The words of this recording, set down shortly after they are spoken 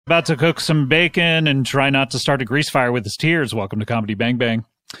About to cook some bacon and try not to start a grease fire with his tears. Welcome to Comedy Bang Bang.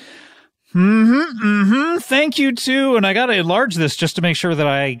 Thank you to, and I got to enlarge this just to make sure that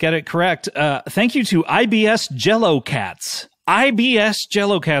I get it correct. Thank you to IBS Jello Cats. IBS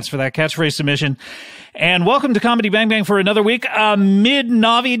Jello Cats for that catchphrase submission. And welcome to Comedy Bang Bang for another week.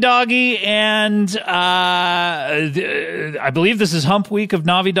 Mid-Navi Doggy, and I believe this is Hump Week of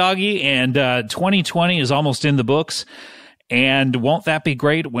Navi Doggy, and 2020 is almost in the books. And won't that be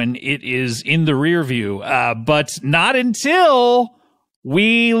great when it is in the rear view? But not until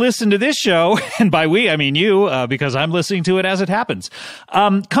we listen to this show, and by we, I mean you, because I'm listening to it as it happens.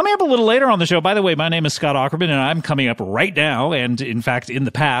 Coming up a little later on the show, by the way, my name is Scott Aukerman, and I'm coming up right now, and in fact, in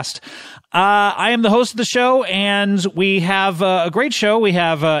the past. I am the host of the show, and we have a great show. We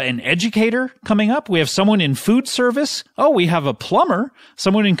have an educator coming up. We have someone in food service. Oh, we have a plumber,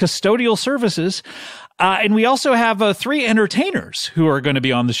 someone in custodial services. And we also have 3 entertainers who are going to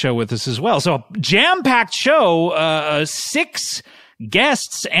be on the show with us as well. So jam-packed show, 6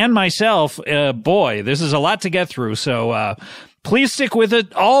 guests and myself. Boy, this is a lot to get through. So please stick with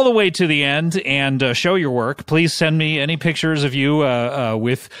it all the way to the end and show your work. Please send me any pictures of you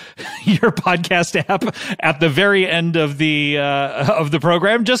with your podcast app at the very end of the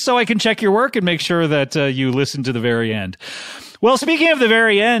program, just so I can check your work and make sure that you listen to the very end. Well, speaking of the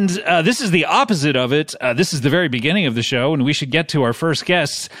very end, this is the opposite of it. This is the very beginning of the show, and we should get to our first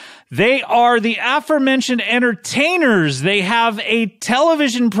guests. They are the aforementioned entertainers. They have a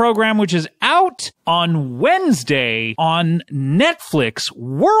television program which is out on Wednesday on Netflix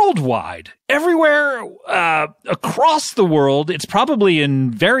worldwide. Everywhere across the world. It's probably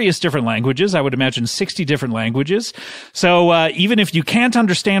in various different languages. I would imagine 60 different languages. So even if you can't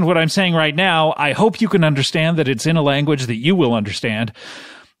understand what I'm saying right now, I hope you can understand that it's in a language that you will understand.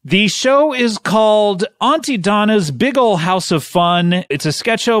 The show is called Aunty Donna's Big Ol' House of Fun. It's a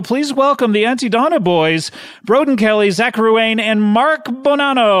sketch show. Please welcome the Aunty Donna boys, Broden Kelly, Zachary Ruan, and Mark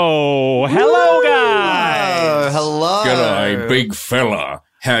Bonanno. Hello, guys. Hello. G'day, big fella.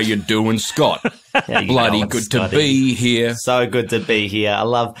 How you doing, Scott? Bloody good to be here. So good to be here.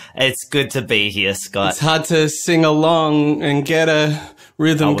 It's good to be here, Scott. It's hard to sing along and get a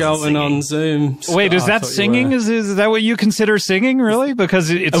rhythm going singing on Zoom. Wait, is that singing? Is that what you consider singing, really? Because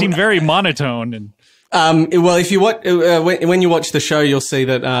it seemed very monotone. And well, if you watch, when you watch the show, you'll see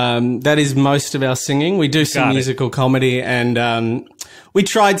that that is most of our singing. We do some musical comedy, and we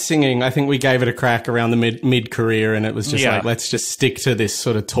tried singing. I think we gave it a crack around the mid-career, and it was just like, let's just stick to this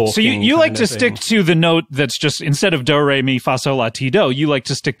sort of talking. So you like to stick to the note that's just, instead of do, re, mi, fa, sol, la, ti, do, you like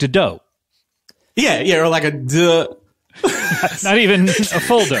to stick to do. Yeah, or like a duh. Not even a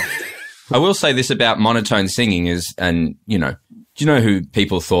full do. I will say this about monotone singing is, and, you know, do you know who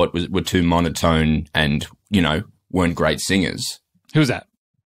people thought were too monotone and, you know, weren't great singers? Who's that?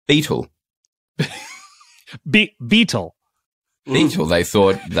 Beatle. Beatle. Beatle. They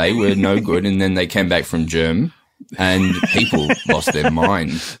thought they were no good, and then they came back from Germ, and people lost their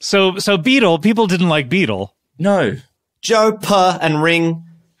mind. So Beatle, people didn't like Beatle. No. Joe, Puh, and Ring,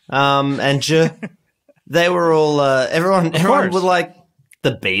 and J. They were all everyone would like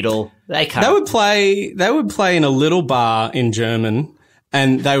the Beatle. They would play in a little bar in German,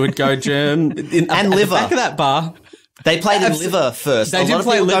 and they would go Germ and Liver. At the back of that bar. They played in Liver first. They did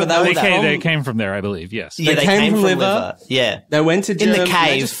play Liver. They came from there, I believe. Yes. Yeah, they came from Liver. Yeah. They went to Germ. In the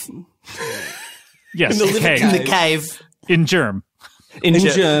cave. Yes, in the cave. In Germ. In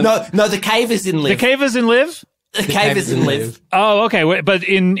Germ. No, the cave is in Liv. The cave is in Liv? The cave is in Liv. Oh, okay. But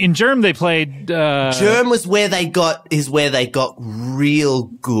in Germ they played Germ was where they got real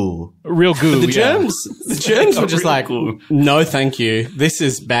goo. Real goo. But the Germs were just like, no, thank you. This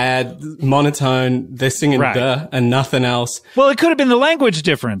is bad, monotone. They're singing the and nothing else. Well, it could have been the language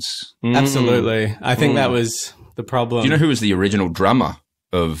difference. Absolutely. I think that was the problem. Do you know who was the original drummer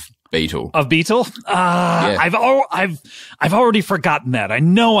of Beatle? Of Beatle? Yeah. I've already forgotten that. I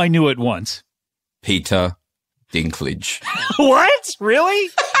know I knew it once. Peter Dinklage. What? Really?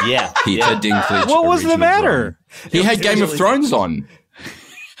 Yeah. Peter Dinklage. What was the matter? He had Game of Thrones on.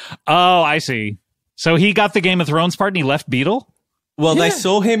 Oh, I see. So he got the Game of Thrones part and he left Beatle? Well, they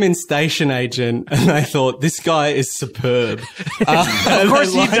saw him in Station Agent and they thought, this guy is superb. Of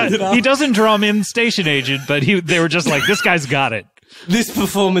course, he doesn's drum in Station Agent, but they were just like, this guy's got it. This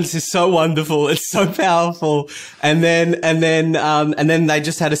performance is so wonderful. It's so powerful. And then they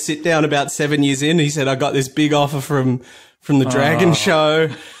just had a sit down about 7 years in. He said, I got this big offer from the Dragon Show.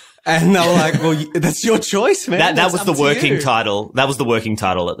 And they were like, well, that's your choice, man. That was the working title. That was the working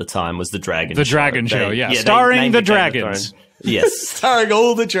title at the time, was The Dragon Show. The Dragon Show, yeah. Starring the dragons. Yes. Starring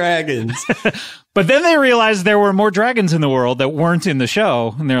all the dragons. But then they realized there were more dragons in the world that weren't in the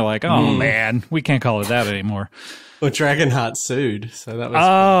show, and they're like, "Oh man, we can't call it that anymore." Well, Dragonheart sued, so that was.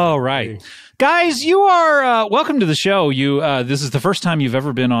 Oh, right, guys, you are welcome to the show. You, this is the first time you've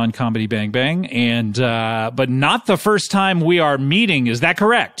ever been on Comedy Bang Bang, and but not the first time we are meeting. Is that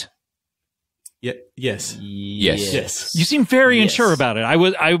correct? Yes. You seem very unsure about it.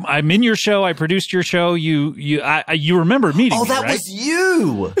 I'm in your show. I produced your show. You remember meeting me, that right? was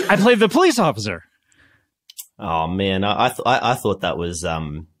you. I played the police officer. Oh man, I thought that was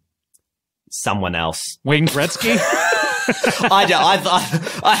someone else. Wayne Gretzky. I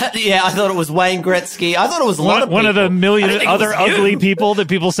thought it was Wayne Gretzky. I thought it was a lot of one people. of the million other ugly people that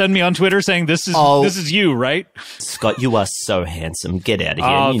people send me on Twitter saying this is you, right? Scott, you are so handsome. Get out of here.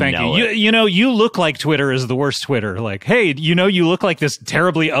 Oh, thank you. You know, you look like Twitter is the worst Twitter. Like, hey, you know, you look like this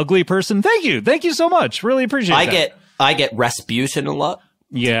terribly ugly person. Thank you so much. Really appreciate that. I get Rasputin a lot.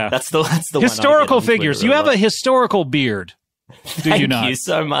 Yeah, that's the historical one I get figures. You have a historical beard. Do you not? Thank you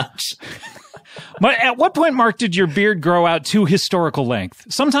so much. But at what point, Mark, did your beard grow out to historical length?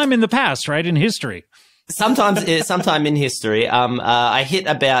 Sometime in the past, right? In history. Sometime in history. I hit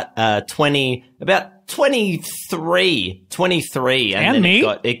about 23, and then me?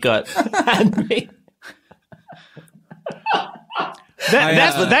 It got and me.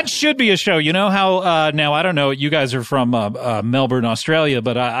 That should be a show. You know how now I don't know. You guys are from Melbourne, Australia,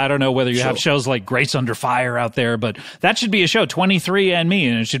 but I don't know whether you have shows like Grace Under Fire out there. But that should be a show, 23 and Me,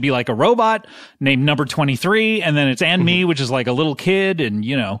 and it should be like a robot named Number 23, and then it's and Me, which is like a little kid, and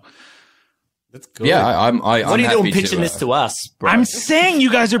you know. That's good. Yeah, I'm what are you doing pitching this to us, bro? I'm saying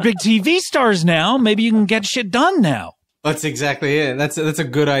you guys are big TV stars now. Maybe you can get shit done now. That's exactly it. That's a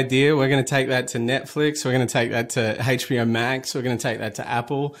good idea. We're going to take that to Netflix. We're going to take that to HBO Max. We're going to take that to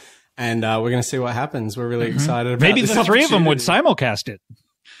Apple, and we're going to see what happens. We're really excited about Maybe this the three of them would opportunity. simulcast it.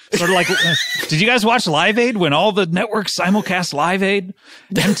 Sort of like, did you guys watch Live Aid when all the networks simulcast Live Aid?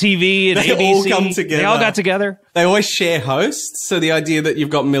 MTV and They ABC. all come together. They all got together. They always share hosts. So the idea that you've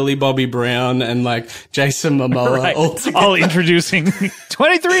got Millie Bobby Brown and like Jason Momoa Right. all together. All introducing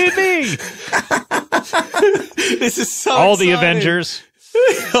 23andMe. This is so All the exciting. Avengers.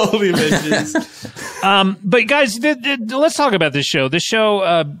 All the Avengers. But guys, let's talk about this show. This show,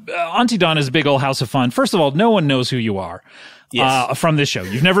 Aunty Donna's a big old house of fun. First of all, no one knows who you are. Yes. From this show.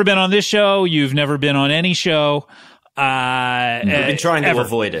 You've never been on this show. You've never been on any show. I've been trying to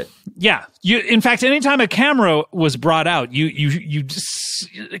avoid it. Yeah. In fact, anytime a camera was brought out, you just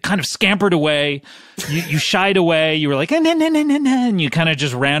kind of scampered away. You shied away. You were like, and you kind of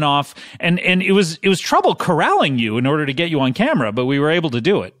just ran off. And it was trouble corralling you in order to get you on camera, but we were able to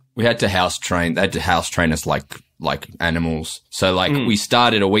do it. We had to house train. They had to house train us like animals. So we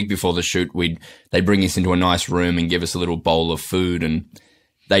started a week before the shoot. They bring us into a nice room and give us a little bowl of food, and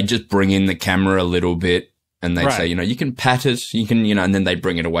they just bring in the camera a little bit, and they say, you can pat it, you can, and then they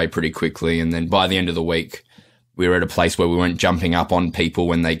bring it away pretty quickly. And then by the end of the week, we were at a place where we weren't jumping up on people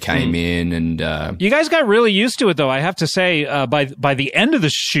when they came in, and you guys got really used to it, though. I have to say, by the end of the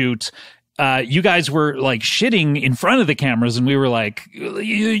shoot. You guys were like shitting in front of the cameras, and we were like,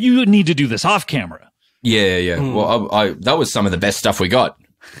 you need to do this off camera. Yeah. Well, that was some of the best stuff we got.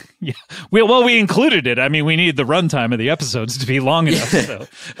 Yeah. We included it. I mean, we need the runtime of the episodes to be long enough. So.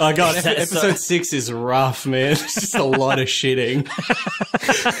 Oh god, episode 6 is rough, man. It's just a lot of shitting.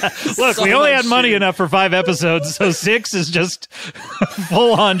 Look, we only had money enough for 5 episodes, so 6 is just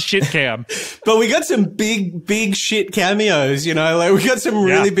full on shit cam. But we got some big shit cameos, like we got some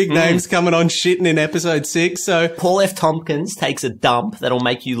really big names coming on shitting in episode 6. So Paul F. Tompkins takes a dump that'll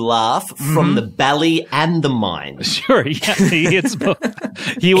make you laugh from the belly and the mind. Sure, yeah, he hits both.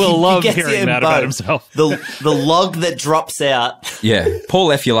 He will love hearing that about himself. The log that drops out. Yeah.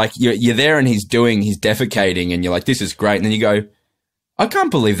 Paul F., you're there and he's defecating, and you're like, this is great. And then you go, I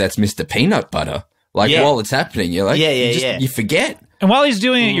can't believe that's Mr. Peanut Butter. While it's happening, you're like, you forget. And while he's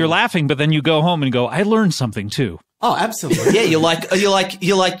doing it, you're laughing, but then you go home and go, I learned something too. Oh, absolutely. Yeah,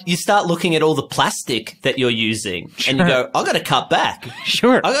 you start looking at all the plastic that you're using, and you go, I got to cut back.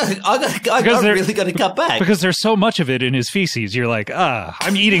 Sure. I really got to cut back. Because there's so much of it in his feces. You're like,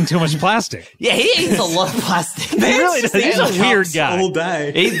 I'm eating too much plastic. Yeah, he eats a lot of plastic. He really does. He's a weird guy. All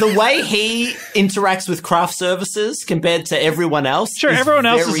day. The way he interacts with craft services compared to everyone else. Sure, everyone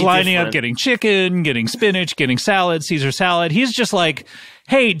else is lining different. up, getting chicken, getting spinach, getting salad, Caesar salad. He's just like,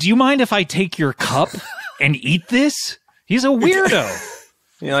 hey, do you mind if I take your cup and eat this? He's a weirdo.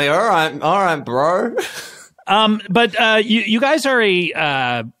 You're like, all right, bro. But you guys are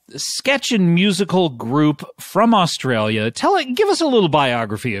a sketch and musical group from Australia. Give us a little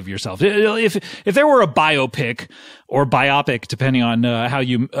biography of yourself. If there were a biopic or biopic, depending on how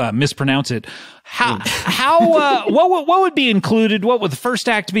you mispronounce it, what would be included? What would the first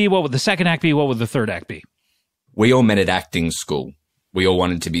act be? What would the second act be? What would the third act be? We all met at acting school. We all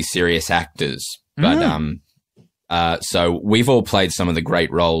wanted to be serious actors, but so we've all played some of the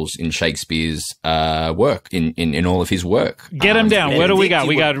great roles in Shakespeare's work, in all of his work. Get him down. What do we got?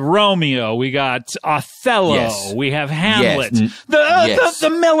 We got Romeo. We got Othello. Yes. We have Hamlet. Yes. The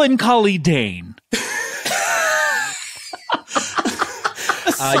melancholy Dane.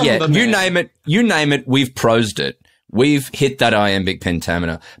 You name it. We've prosed it. We've hit that iambic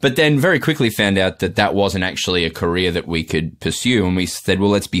pentameter, but then very quickly found out that wasn't actually a career that we could pursue. And we said, well,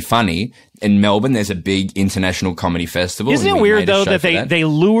 let's be funny. In Melbourne, there's a big international comedy festival. Isn't it weird, though, that they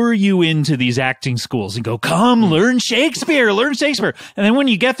lure you into these acting schools and go, come, learn Shakespeare. And then when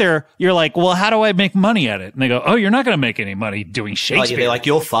you get there, you're like, well, how do I make money at it? And they go, oh, you're not going to make any money doing Shakespeare. They're like,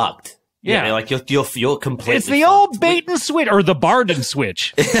 you're fucked. Yeah, they're like you're completely. It's the old bait and switch, or the Broden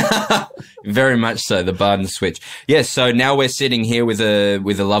switch. Very much so, the Broden switch. Yes. So now we're sitting here with a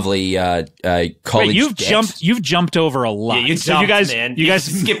lovely college. Wait, you've jumped over a lot. Yeah, you guys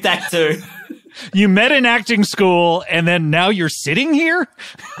skipped Act 2. You met in acting school, and then now you're sitting here?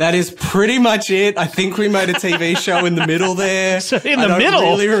 That is pretty much it. I think we made a TV show in the middle there. So in the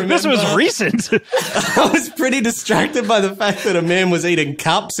middle? Really, this was recent. I was pretty distracted by the fact that a man was eating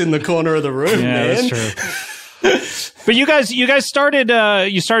cups in the corner of the room, man. That's true. But you guys started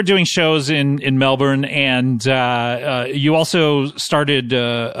doing shows in Melbourne, and you also started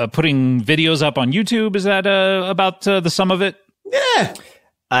putting videos up on YouTube. Is that about the sum of it? Yeah.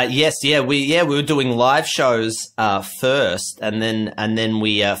 We were doing live shows first, and then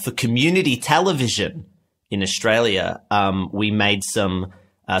we for community television in Australia, we made some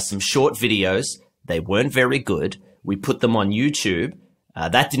short videos. They weren't very good. We put them on YouTube.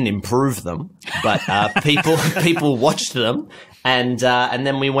 That didn't improve them, but people watched them, and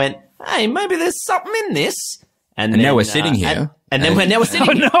then we went, hey, maybe there's something in this. And now we're sitting here. Now we're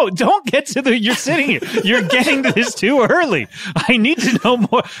sitting here. No, don't get to you're sitting here. You're getting to this too early. I need to know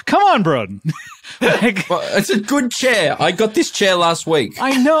more. Come on, Broden. Well, it's a good chair. I got this chair last week.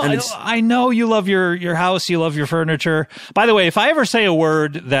 I know you love your house. You love your furniture. By the way, if I ever say a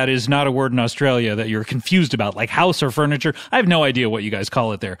word that is not a word in Australia that you're confused about, like house or furniture, I have no idea what you guys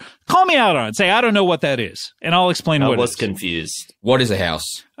call it there. Call me out on it. Say, I don't know what that is, and I'll explain what it is. I was confused. What is a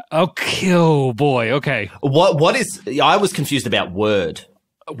house? Okay, oh boy, okay. What is? I was confused about word.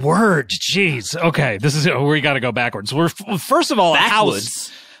 Word, jeez. Okay, this is we got to go backwards. First of all, backwards. A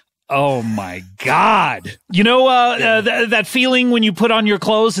house. Oh my God! You know that feeling when you put on your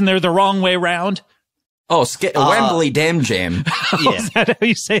clothes and they're the wrong way around. Oh, Wembley Dam Jam. Yeah. Is that how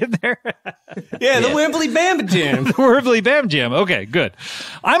you say it there? Yeah, the Wembley Bam Jam. The Wembley Bam Jam. Okay, good.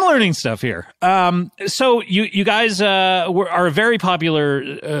 I'm learning stuff here. So you guys are very popular.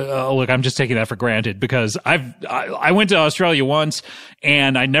 Look, I'm just taking that for granted because I went to Australia once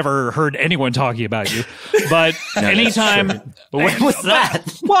and I never heard anyone talking about you. But anytime, when was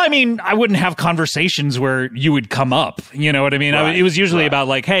that? Well, I mean, I wouldn't have conversations where you would come up. You know what I mean? Right, it was usually about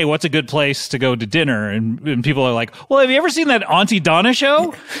like, hey, what's a good place to go to dinner? And people are like, well, have you ever seen that Aunty Donna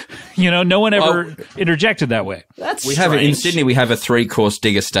show? You know, no one ever interjected that way. That's we have it in Sydney. We have a 3-course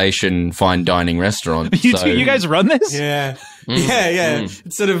Digger Station fine dining restaurant. You guys run this? Yeah. Yeah.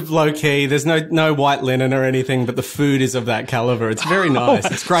 It's sort of low key. There's no white linen or anything, but the food is of that caliber. It's very nice.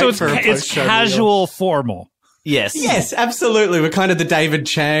 It's great so for a post-show casual, meal. Formal. Yes, absolutely. We're kind of the David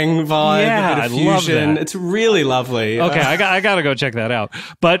Chang vibe, a bit of fusion. Love that. It's really lovely. Okay, I got to go check that out.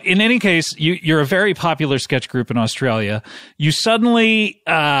 But in any case, you're a very popular sketch group in Australia. You suddenly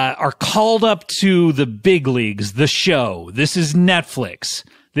are called up to the big leagues, the show. This is Netflix.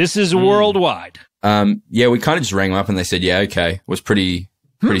 This is worldwide. Yeah, we kind of just rang them up and they said, yeah, okay. It was pretty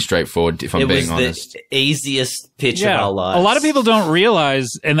straightforward, if I'm being honest. It was the easiest pitch of our lives. A lot of people don't realize,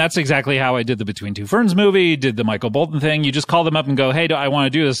 and that's exactly how I did the Between Two Ferns movie, did the Michael Bolton thing. You just call them up and go, hey, I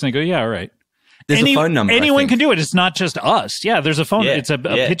want to do this. And they go, yeah, all right. There's a phone number. Anyone can do it. It's not just us. Yeah, there's a phone. Yeah, it's a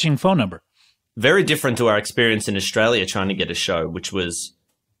pitching phone number. Very different to our experience in Australia trying to get a show, which was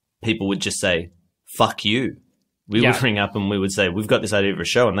people would just say, fuck you. We would ring up and we would say, we've got this idea for a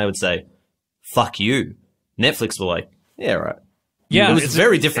show. And they would say, fuck you. Netflix were like, yeah, right. Yeah, it was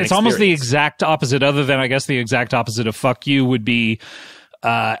very different. It's almost the exact opposite, other than I guess the exact opposite of fuck you would be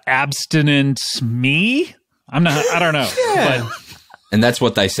abstinent me. I don't know. Yeah. But, and that's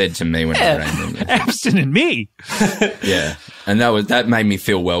what they said to me when I rang them. Abstinent me. Yeah. And that made me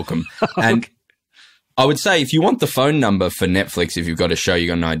feel welcome. And I would say if you want the phone number for Netflix, if you've got a show, you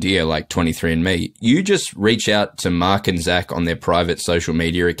got an idea like 23andMe, you just reach out to Mark and Zach on their private social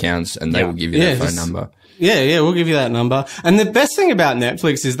media accounts and they will give you their phone number. Yeah, we'll give you that number. And the best thing about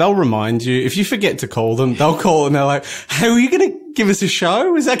Netflix is they'll remind you, if you forget to call them, they'll call and they're like, hey, were you going to give us a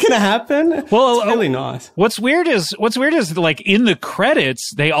show? Is that going to happen? Well, it's really nice. What's weird is like in the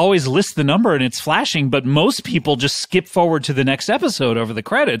credits, they always list the number and it's flashing, but most people just skip forward to the next episode over the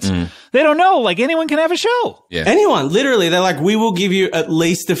credits. They don't know, like anyone can have a show. Yeah. Anyone, literally, they're like, we will give you at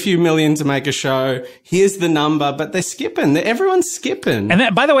least a few million to make a show. Here's the number, but they're skipping. Everyone's skipping. And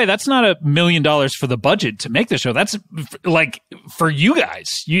that, by the way, that's not $1 million for the budget to make the show. That's like for you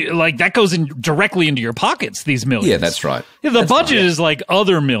guys. That goes in directly into your pockets, these millions. Yeah, that's right. The budget is like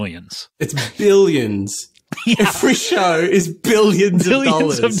other millions. It's billions. Every show is billions of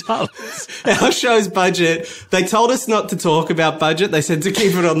dollars. Our show's budget, they told us not to talk about budget. They said to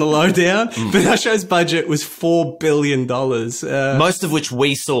keep it on the lowdown, but our show's budget was $4 billion. Most of which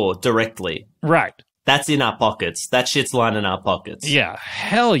we saw directly. Right. That's in our pockets. That shit's lying in our pockets. Yeah,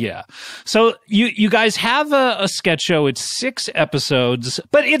 hell yeah. So you guys have a sketch show. It's 6 episodes,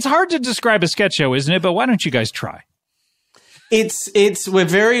 but it's hard to describe a sketch show, isn't it? But why don't you guys try? We're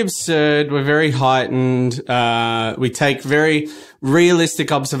very absurd. We're very heightened. We take very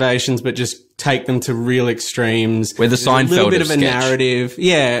realistic observations, but just take them to real extremes. We're the Seinfeld a little bit of a sketch. narrative.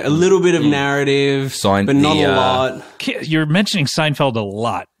 Yeah, a little bit of narrative, but not a lot. You're mentioning Seinfeld a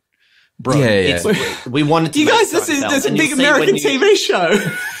lot. Bro, we wanted to. You guys, there's a big American TV show.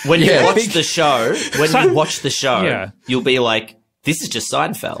 When you watch the show, you'll be like, "This is just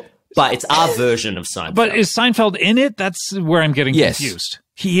Seinfeld," but it's our version of Seinfeld. But is Seinfeld in it? That's where I'm getting confused.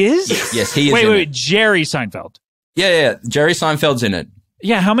 He is. Yes, he is. Wait, Jerry Seinfeld. Yeah, Jerry Seinfeld's in it.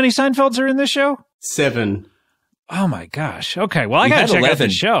 Yeah, how many Seinfelds are in this show? 7. Oh my gosh. Okay. Well, I got to check out the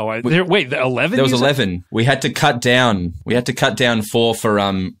show. The 11? There was 11. We had to cut down 4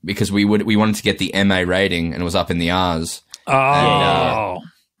 for because we wanted to get the MA rating and it was up in the R's. Oh.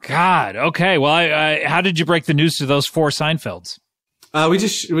 God. Okay. Well, how did you break the news to those 4 Seinfelds? We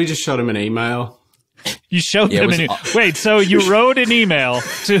just shot him an email. You showed them an email. Wait, so you wrote an email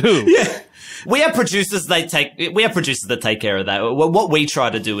to who? Yeah. We have producers that take care of that. What we try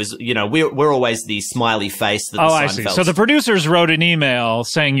to do is, we're always the smiley face that the I see. So the producers wrote an email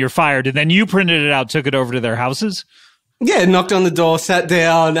saying you're fired, and then you printed it out, took it over to their houses? Yeah, knocked on the door, sat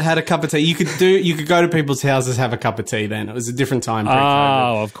down, had a cup of tea. You could go to people's houses, have a cup of tea then. It was a different time.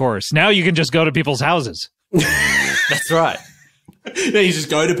 Oh, of course. Now you can just go to people's houses. That's right. Yeah, you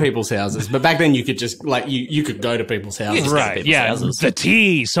just go to people's houses. But back then you could just, you could go to people's houses. Right, houses. The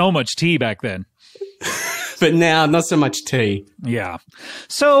tea. So much tea back then. But now, not so much tea. Yeah.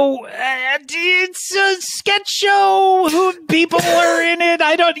 So, it's a sketch show. Who people are in it?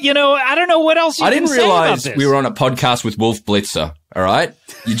 I don't know what else you can say about this. I didn't realize we were on a podcast with Wolf Blitzer, all right?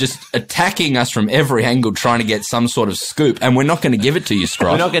 You're just attacking us from every angle trying to get some sort of scoop, and we're not going to give it to you,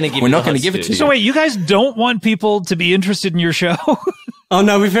 Scruff. We're not going to give it to you. So wait, you guys don't want people to be interested in your show? Oh,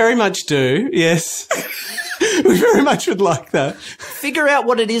 no, we very much do. Yes. We very much would like that. Figure out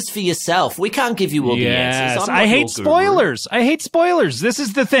what it is for yourself. We can't give you all the answers. I hate spoilers. I hate spoilers. This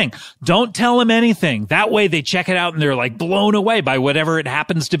is the thing. Don't tell them anything. That way they check it out and they're like blown away by whatever it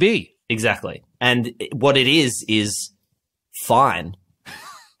happens to be. Exactly. And what it is fine.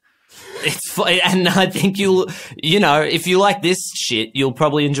 It's fine. And I think if you like this shit, you'll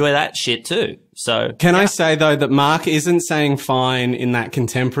probably enjoy that shit too. So can I say though that Mark isn't saying fine in that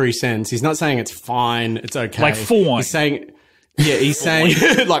contemporary sense. He's not saying it's fine. It's okay. Like fine. He's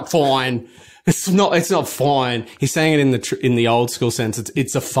saying like fine. It's not fine. He's saying it in the old school sense.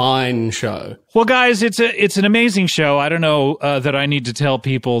 It's a fine show. Well, guys, it's an amazing show. I don't know that I need to tell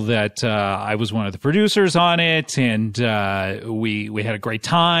people that I was one of the producers on it, and we had a great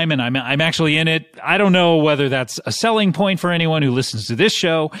time, and I'm actually in it. I don't know whether that's a selling point for anyone who listens to this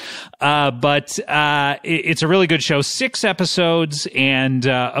show, but it's a really good show. 6 episodes and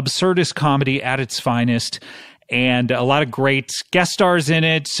absurdist comedy at its finest. And a lot of great guest stars in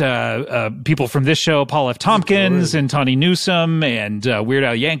it. People from this show, Paul F. Tompkins and Tawny Newsome and Weird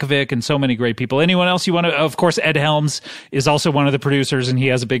Al Yankovic and so many great people. Anyone else you want to? Of course, Ed Helms is also one of the producers and he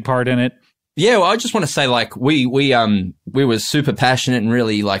has a big part in it. Yeah, well, I just want to say, we were super passionate and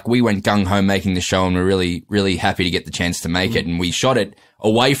really, we went gung-ho making the show and we're really, really happy to get the chance to make it. And we shot it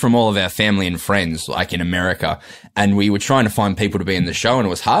away from all of our family and friends, in America. And we were trying to find people to be in the show and it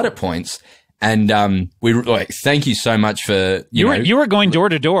was hard at points. And we like thank you so much for you were going door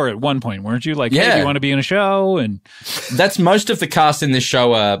to door at one point, weren't you? Like, hey, do you want to be in a show? And that's most of the cast in this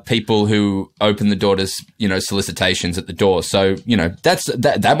show are people who open the door to solicitations at the door. So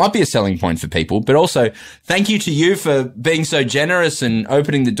that might be a selling point for people. But also thank you to you for being so generous and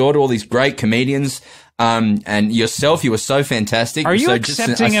opening the door to all these great comedians. And yourself, you were so fantastic. Are you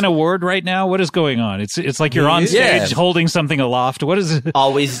accepting an award right now? What is going on? It's like you're on stage holding something aloft. What is it?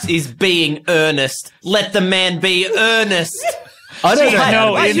 Oh, he's being earnest. Let the man be earnest. I don't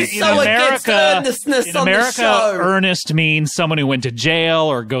know. In America, earnest means someone who went to jail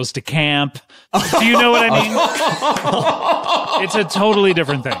or goes to camp. Do you know what I mean? It's a totally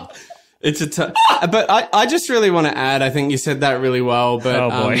different thing. But I just really want to add, I think you said that really well, but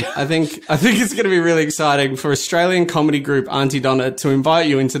I think it's going to be really exciting for Australian comedy group Aunty Donna to invite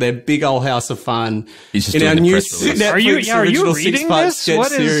you into their big old house of fun in our new Netflix original 6-part sketch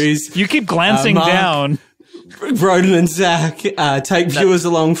series. You keep glancing down. Broden and Zach take viewers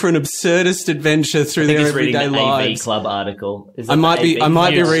along for an absurdist adventure through their everyday lives. AV Club article. I might be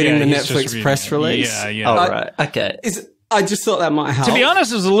reading the Netflix press release. Yeah. Oh, right. Okay. I just thought that might help. To be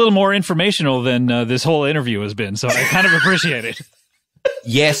honest, it was a little more informational than this whole interview has been, so I kind of appreciate it.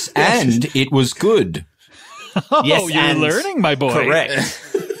 Yes, and it was good. Yes, you're learning, my boy. Correct.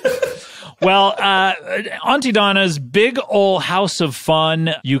 Well, Aunty Donna's big ol' house of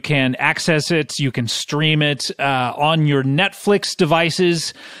fun. You can access it. You can stream it on your Netflix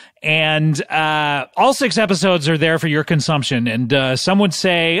devices. And all 6 episodes are there for your consumption. And some would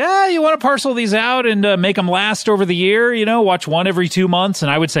say, you want to parcel these out and make them last over the year, watch one every 2 months.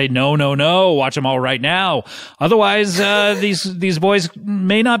 And I would say, no, watch them all right now. Otherwise, these boys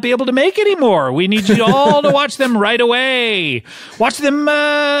may not be able to make anymore. We need you all to watch them right away. Watch them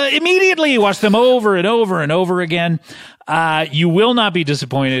immediately. Watch them over and over and over again. You will not be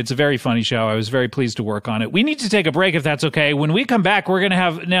disappointed. It's a very funny show. I was very pleased to work on it. We need to take a break if that's okay. When we come back, we're going to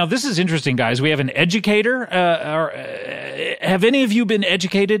have, now this is interesting, guys. We have an educator. Have any of you been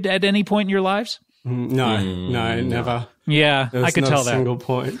educated at any point in your lives? No, never. Yeah, I could tell that. Single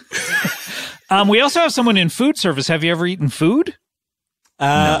point. We also have someone in food service. Have you ever eaten food?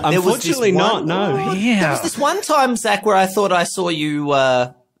 Unfortunately not, no. Yeah. There was this one time, Zach, where I thought I saw you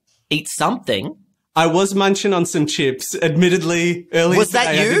eat something. I was munching on some chips, admittedly. Earlier was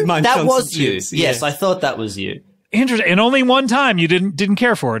that you? That was you. Chips. Yes, yeah. I thought that was you. Interesting. And only one time you didn't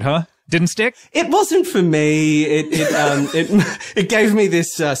care for it, huh? Didn't stick? It wasn't for me. It gave me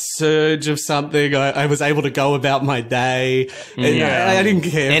this surge of something. I was able to go about my day. I didn't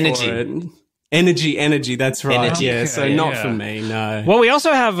care for it. Energy. That's right. Energy. Yeah. So not for me. No. Well, we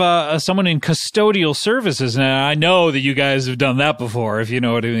also have someone in custodial services, and I know that you guys have done that before, if you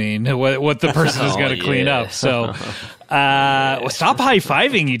know what I mean. What the person has got to clean up. So, stop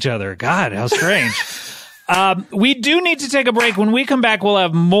high-fiving each other. God, how strange. We do need to take a break. When we come back, we'll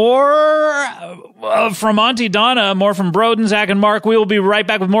have more from Aunty Donna, more from Broden, Zach, and Mark. We will be right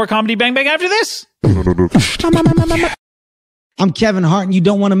back with more Comedy Bang Bang after this. I'm Kevin Hart, and you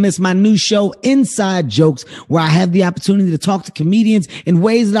don't want to miss my new show, Inside Jokes, where I have the opportunity to talk to comedians in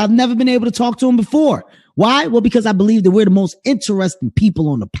ways that I've never been able to talk to them before. Why? Well, because I believe that we're the most interesting people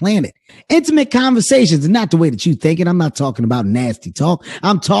on the planet. Intimate conversations, and not the way that you think it. I'm not talking about nasty talk.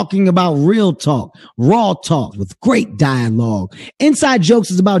 I'm talking about real talk, raw talk with great dialogue. Inside Jokes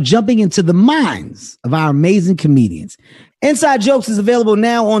is about jumping into the minds of our amazing comedians. Inside Jokes is available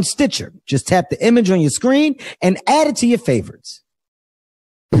now on Stitcher. Just tap the image on your screen and add it to your favorites.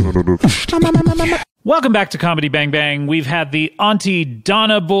 Welcome back to Comedy Bang Bang. We've had the Aunty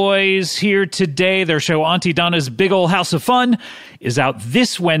Donna boys here today. Their show, Aunty Donna's Big Ol' House of Fun, is out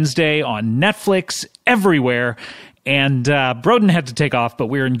this Wednesday on Netflix everywhere. And Broden had to take off, but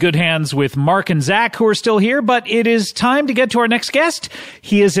we're in good hands with Mark and Zach, who are still here. But it is time to get to our next guest.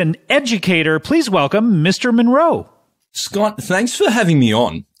 He is an educator. Please welcome Mr. Monroe. Scott, thanks for having me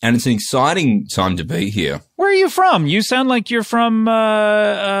on, and it's an exciting time to be here. Where are you from? You sound like you're from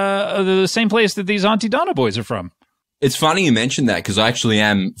the same place that these Aunty Donna boys are from. It's funny you mentioned that, because I actually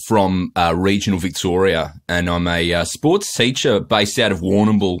am from regional Victoria, and I'm a sports teacher based out of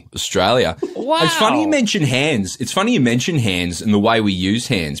Warrnambool, Australia. Wow. It's funny you mention hands. It's funny you mention hands and the way we use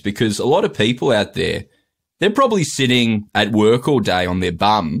hands, because a lot of people out there, they're probably sitting at work all day on their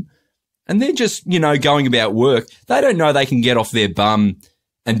bum, and they're just, going about work. They don't know they can get off their bum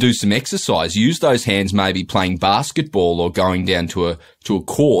and do some exercise. Use those hands maybe playing basketball or going down to a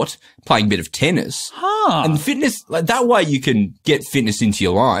court, playing a bit of tennis. And fitness, like, that way you can get fitness into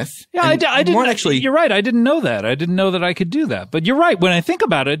your life. Yeah, I didn't actually. You're right. I didn't know that. I didn't know that I could do that. But you're right. When I think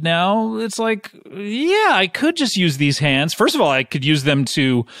about it now, it's like, yeah, I could just use these hands. First of all, I could use them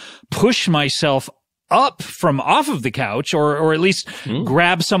to push myself up from off of the couch, or at least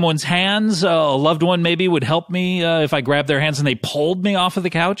grab someone's hands. A loved one maybe would help me if I grabbed their hands and they pulled me off of the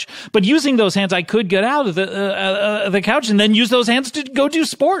couch. But using those hands, I could get out of the couch and then use those hands to go do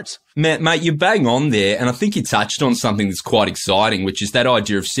sports. Mate, you bang on there, and I think you touched on something that's quite exciting, which is that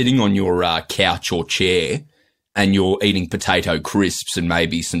idea of sitting on your couch or chair and you're eating potato crisps and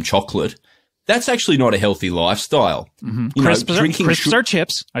maybe some chocolate. That's actually not a healthy lifestyle. Mm-hmm. Crisps are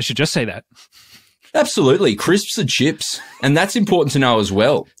chips. I should just say that. Absolutely. Crisps are chips. And that's important to know as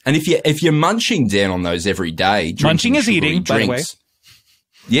well. And if you're munching down on those every day, munching is eating, drinks, by the way.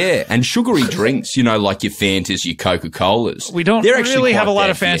 Yeah, and sugary drinks, like your Fantas, your Coca-Colas. We don't really have a lot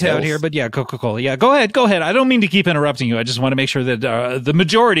of Fanta out here, but yeah, Coca-Cola. Yeah, go ahead. I don't mean to keep interrupting you. I just want to make sure that the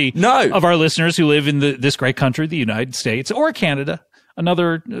majority of our listeners who live in this great country, the United States, or Canada,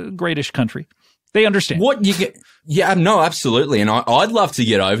 another greatish country, they understand. What you get? Yeah, no, absolutely. And I'd love to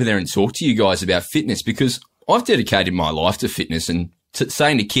get over there and talk to you guys about fitness, because I've dedicated my life to fitness and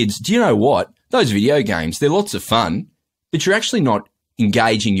saying to kids, do you know what? Those video games, they're lots of fun, but you're actually not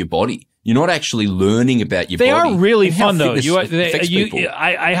engaging your body. You're not actually learning about your body. They are really fun, though.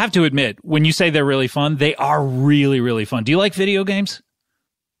 I have to admit, when you say they're really fun, they are really, really fun. Do you like video games?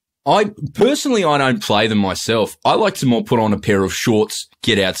 I don't play them myself. I like to more put on a pair of shorts,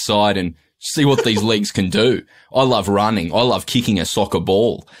 get outside and see what these legs can do. I love running. I love kicking a soccer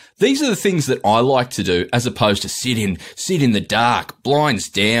ball. These are the things that I like to do, as opposed to sit in the dark, blinds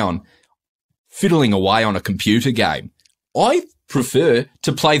down, fiddling away on a computer game. I prefer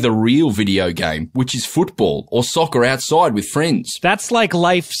to play the real video game, which is football or soccer outside with friends. That's like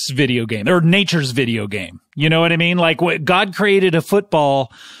life's video game, or nature's video game. You know what I mean? Like, God created a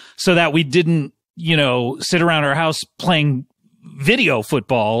football so that we didn't, sit around our house playing video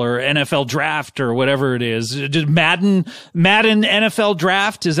football or NFL draft or whatever it is. Just Madden NFL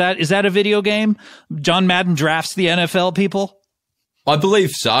draft. Is that a video game? John Madden drafts the NFL people? I believe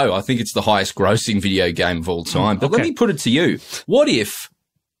so. I think it's the highest grossing video game of all time. But Let me put it to you. What if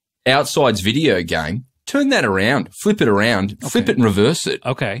Outside's video game, turn that around, flip it around, flip it and reverse it?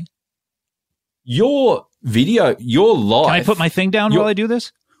 Okay. Your life. Can I put my thing down while I do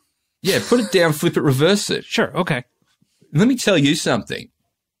this? Yeah, put it down, flip it, reverse it. Sure, okay. Let me tell you something.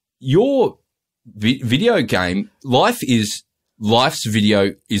 Your video game, real life's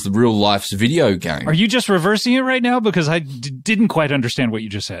video game. Are you just reversing it right now? Because I didn't quite understand what you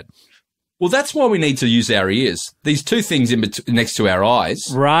just said. Well, that's why we need to use our ears. These two things next to our eyes.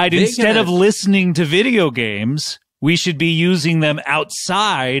 Right. Instead of listening to video games, we should be using them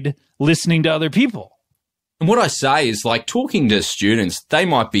outside, listening to other people. And what I say is, like, talking to students, they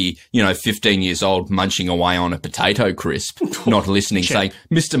might be, 15 years old, munching away on a potato crisp, not listening, saying,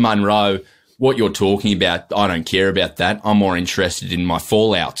 Mr. Monroe, what you're talking about, I don't care about that. I'm more interested in my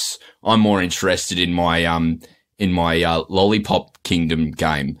Fallouts. I'm more interested in my Lollipop Kingdom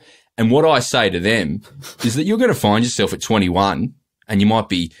game. And what I say to them is that you're going to find yourself at 21 and you might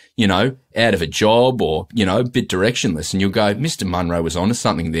be, out of a job or, a bit directionless, and you'll go, Mr. Monroe was onto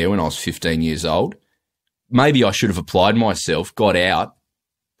something there when I was 15 years old. Maybe I should have applied myself, got out,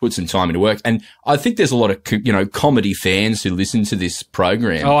 put some time into work. And I think there's a lot of, comedy fans who listen to this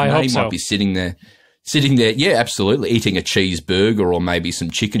program. Oh, I hope so. They might be sitting there, yeah, absolutely, eating a cheeseburger or maybe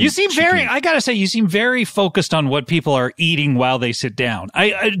some chicken. I gotta say, you seem very focused on what people are eating while they sit down.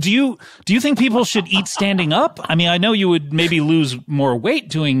 Do you think people should eat standing up? I mean, I know you would maybe lose more weight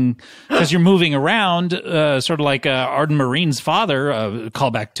because you're moving around, sort of like Arden Marine's father, call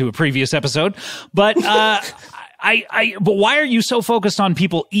back to a previous episode. But, but why are you so focused on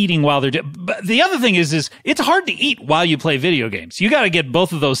people eating while they're but the other thing is it's hard to eat while you play video games. You got to get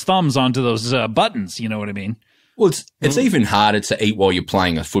both of those thumbs onto those buttons. You know what I mean? Well, it's even harder to eat while you're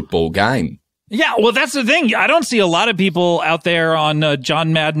playing a football game. Yeah, well, that's the thing. I don't see a lot of people out there on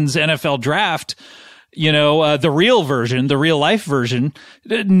John Madden's NFL draft, the real version, the real life version,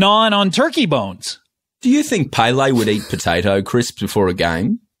 gnawing on turkey bones. Do you think Pele would eat potato crisps before a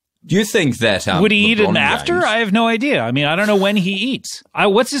game? Do you think that would he eat it after? I have no idea. I mean, I don't know when he eats.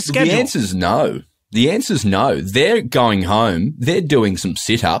 What's his schedule? The answer's no. They're going home. They're doing some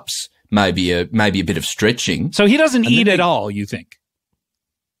sit-ups, maybe a bit of stretching. So he doesn't eat at all, you think?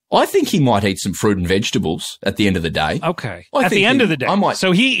 I think he might eat some fruit and vegetables at the end of the day. Okay. At the end of the day.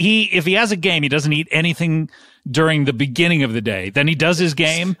 So he if he has a game, he doesn't eat anything during the beginning of the day. Then he does his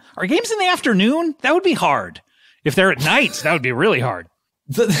game. Are games in the afternoon? That would be hard. If they're at night, that would be really hard.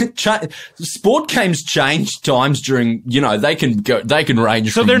 Sport games change times during, they can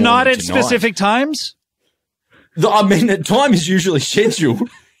range. So from they're not morning at to night. specific times? I mean, a time is usually scheduled.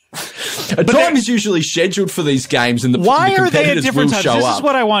 Time is usually scheduled for these games, and why are they at competitors different will times? show This up. is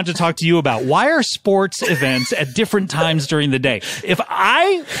what I wanted to talk to you about. Why are sports events at different times during the day? If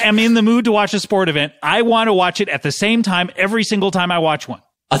I am in the mood to watch a sport event, I want to watch it at the same time every single time I watch one.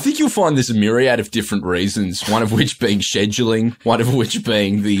 I think you'll find there's a myriad of different reasons, one of which being scheduling, one of which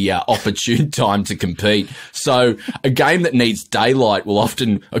being the opportune time to compete. So a game that needs daylight will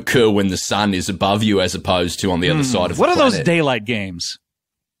often occur when the sun is above you as opposed to on the other side of the What are planet. those daylight games?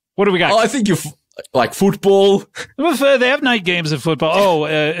 What do we got? I think you're like football. They have night games of football. Oh,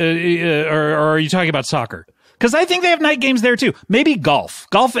 or are you talking about soccer? Because I think they have night games there too. Maybe golf.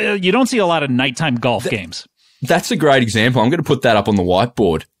 Golf, you don't see a lot of nighttime golf games. That's a great example. I'm going to put that up on the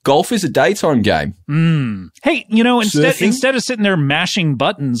whiteboard. Golf is a daytime game. Hey, instead of sitting there mashing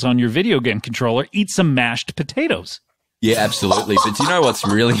buttons on your video game controller, eat some mashed potatoes. Yeah, absolutely. But do you know what's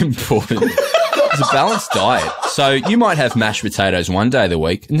really important? It's a balanced diet. So you might have mashed potatoes one day of the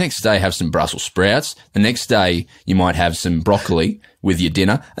week. The next day, have some Brussels sprouts. The next day, you might have some broccoli with your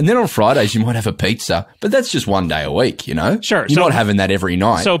dinner. And then on Fridays, you might have a pizza. But that's just one day a week, Sure. You're not having that every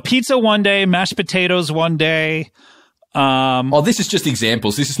night. So pizza one day, mashed potatoes one day. This is just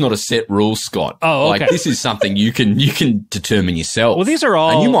examples. This is not a set rule, Scott. Oh, okay. Like, this is something you can determine yourself. Well, these are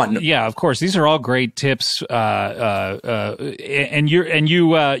all, and you might yeah, of course, these are all great tips. And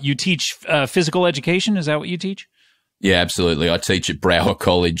you teach physical education. Is that what you teach? Yeah, absolutely. I teach at Brower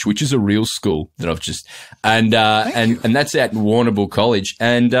College, which is a real school that I've just, and that's at Warrnambool College.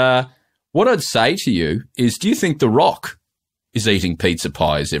 And what I'd say to you is, do you think The Rock is eating pizza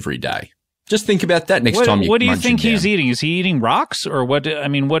pies every day? Just think about that next time you. What do you munch think him he's down. eating? Is he eating rocks or what? I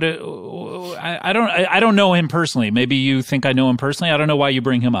mean, what? I don't know him personally. Maybe you think I know him personally. I don't know why you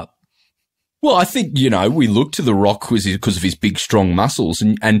bring him up. Well, I think, we look to The Rock because of his big, strong muscles.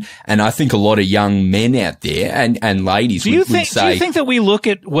 And I think a lot of young men out there and ladies would say. Do you think that we look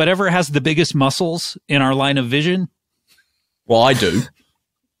at whatever has the biggest muscles in our line of vision? Well, I do.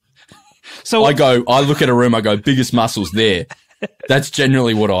 So I look at a room, I go, biggest muscles there. That's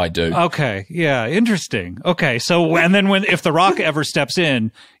generally what I do. Okay. Yeah. Interesting. Okay. So, and then if The Rock ever steps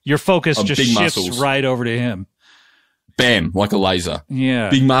in, your focus On just big shifts muscles. right over to him. Bam, like a laser. Yeah.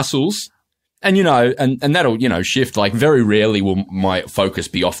 Big muscles. And, and that'll, shift. Like, very rarely will my focus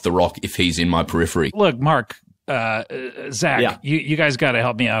be off The Rock if he's in my periphery. Look, Mark, Zach, Yeah. you guys got to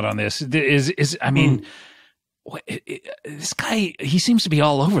help me out on this. This guy, he seems to be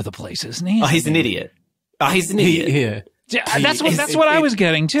all over the place, isn't he? Oh, he's an idiot. Yeah. Yeah, that's what I was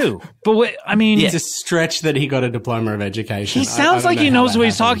getting too. But It's a stretch that he got a diploma of education. he sounds like he knows what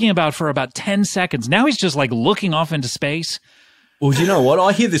he's talking about for about 10 seconds. Now he's just like looking off into space. Well, you know what?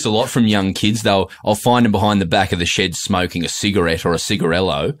 I hear this a lot from young kids. I'll find them behind the back of the shed smoking a cigarette or a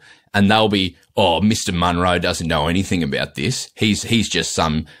cigarello, and they'll be, oh, Mr. Monroe doesn't know anything about this. He's just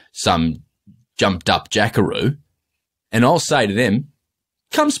some jumped up jackaroo. And I'll say to them,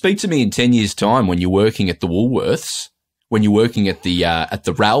 come speak to me in 10 years' time when you're working at the Woolworths, when you're working at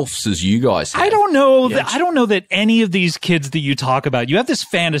the Ralphs, as you guys have. I don't know that any of these kids that you talk about, you have this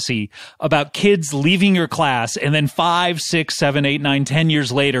fantasy about kids leaving your class and then 5, 6, 7, 8, 9, 10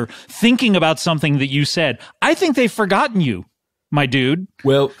 years later thinking about something that you said. I think they've forgotten you, my dude.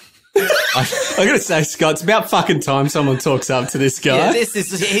 Well, I gotta say, Scott, it's about fucking time someone talks up to this guy. Yeah,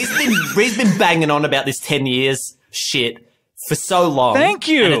 he's been banging on about this 10 years shit for so long. Thank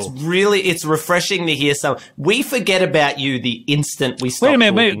you. And it's refreshing to hear some. We forget about you the instant we stop Wait a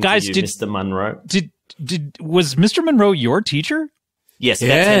minute, talking guys, to you, Mr. Monroe. Was Mr. Monroe your teacher? Yes,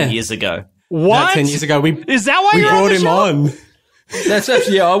 about 10 years ago. What? About 10 years ago, Is that why we you're brought on the him show? on. that's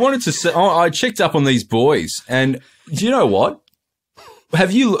actually, I wanted to say, I checked up on these boys, and do you know what?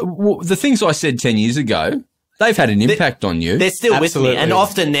 The things I said 10 years ago, they've had an impact on you. They're still Absolutely. with me. And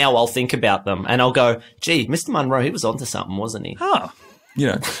often now I'll think about them and I'll go, gee, Mr. Monroe, he was onto something, wasn't he? Oh, You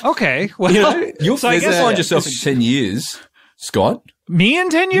know, okay. Well, you'll so I guess find yourself in 10 years, Scott. me in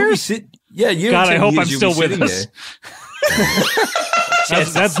 10 You'll be years? you. God, I in 10 hope years, I'm you'll still be with sitting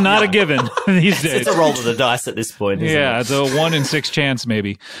us. That's not a given these days. It's a roll of the dice at this point, isn't Yeah, it? it's a 1 in 6 chance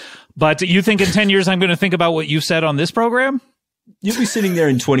maybe. But you think in 10 years I'm going to think about what you said on this program? You'll be sitting there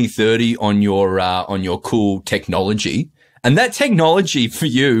in 2030 on your cool technology, and that technology for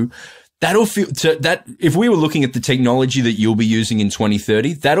you, that'll feel that if we were looking at the technology that you'll be using in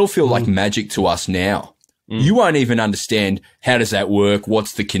 2030, that'll feel like magic to us now. You won't even understand how does that work,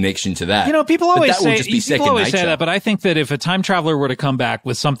 what's the connection to that. You know, people always say nature. that, but I think that if a time traveler were to come back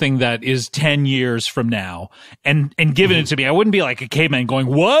with something that is 10 years from now and given it to me, I wouldn't be like a caveman going,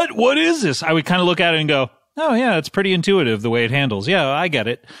 what is this? I would kind of look at it and go, oh yeah, it's pretty intuitive the way it handles. Yeah, I get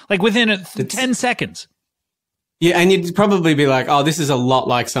it. Like within 10 seconds. Yeah, and you'd probably be like, oh, this is a lot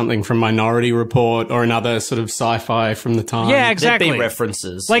like something from Minority Report or another sort of sci-fi from the time. Yeah, exactly. There'd be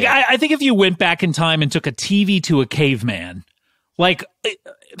references. Like, I think if you went back in time and took a TV to a caveman, like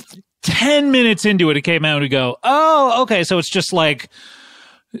 10 minutes into it, a caveman would go, oh, okay, so it's just like,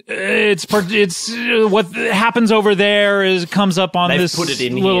 it's what happens over there comes up on They've this put it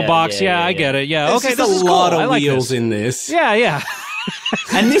in little here. box. Yeah, I get it. Yeah, There's okay, just this is a lot cool. of I like wheels this. in this. Yeah.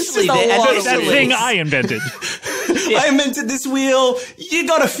 Initially, That thing I invented. I invented this wheel. You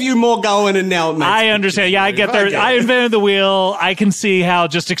got a few more going, and now it makes I understand. Yeah, I get there. I invented the wheel. I can see how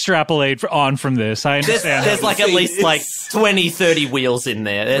just extrapolate on from this. I understand. There's like at least like 20, 30 wheels in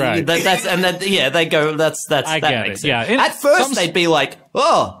there. Right. They go, that get makes it, sense. yeah. At first, they'd be like,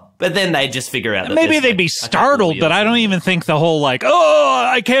 oh, but then they'd just figure out that Maybe there's, they'd like, be a couple startled, but wheels I don't in even think the whole like, oh,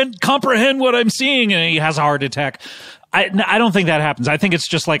 I can't comprehend what I'm seeing, and he has a heart attack. I don't think that happens. I think it's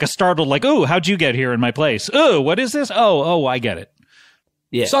just like a startled, like, oh, how'd you get here in my place? Oh, what is this? Oh, I get it.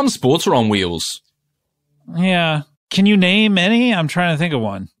 Yeah. Some sports are on wheels. Yeah. Can you name any? I'm trying to think of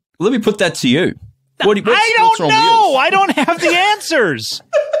one. Let me put that to you. What I sports don't are on know. wheels? I don't have the answers.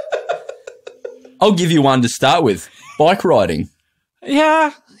 I'll give you one to start with. Bike riding.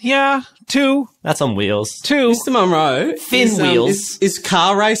 Yeah. Two. That's on wheels. Mr. Monroe. Thin wheels. Is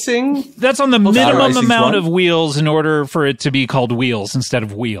car racing? That's on the minimum racing's amount one. of wheels in order for it to be called wheels instead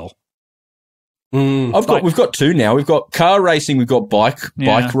of wheel. We've got two now. We've got car racing. We've got bike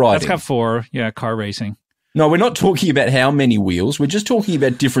riding. That's got four. Yeah, car racing. No, we're not talking about how many wheels. We're just talking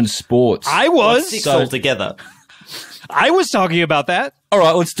about different sports. I was. Six altogether. I was talking about that. All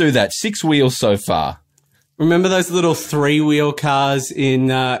right, let's do that. 6 wheels so far. Remember those little 3-wheel cars in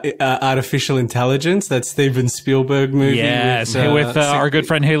Artificial Intelligence, that Steven Spielberg movie? Yes, with our good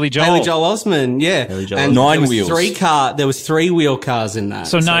friend Haley Joel. Haley Joel Osment, yeah. And 9 wheels. There was 3-wheel cars in that.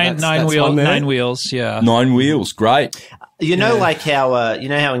 So nine wheels, yeah. 9 wheels, great. You know, like how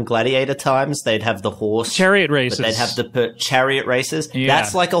in Gladiator times they'd have the horse Chariot races. but they'd have the chariot races. Yeah.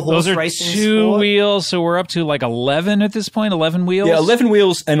 That's like a horse Those are racing 2 sport. wheels, so we're up to like 11 at this point. 11 wheels. Yeah, 11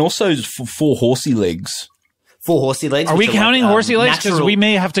 wheels and also 4 horsey legs. 4 horsey legs. Are we which counting like, horsey legs? Because natural- we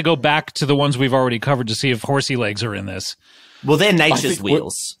may have to go back to the ones we've already covered to see if horsey legs are in this. Well, they're nature's think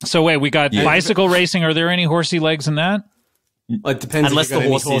wheels. So wait, we got bicycle racing. Are there any horsey legs in that? It depends Unless if you've got the any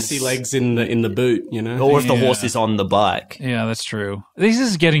horse horsey is- legs in the boot, you know? Or if the horse is on the bike. Yeah, that's true. This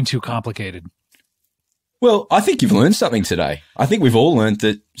is getting too complicated. Well, I think you've learned something today. I think we've all learned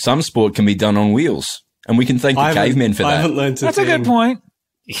that some sport can be done on wheels. And we can thank the cavemen for I that. haven't learned That's a good point.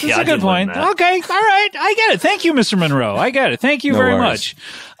 That's a good point. Okay, all right. I get it. Thank you, Mr. Monroe. I get it. Thank you No very worries. much.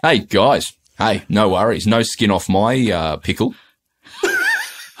 Hey, guys. Hey, no worries. No skin off my pickle.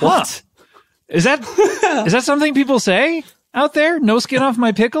 What? Is that something people say out there? No skin off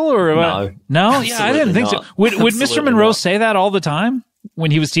my pickle, or No. No, yeah, I didn't think so. not. Would Mr. Absolutely Monroe not. say that all the time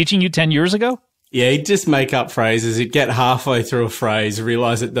when he was teaching you 10 years ago? Yeah, he'd just make up phrases. He'd get halfway through a phrase,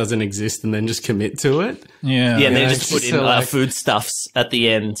 realize it doesn't exist, and then just commit to it. Yeah, Yeah, and Yeah, then it's just put just in so, like- foodstuffs at the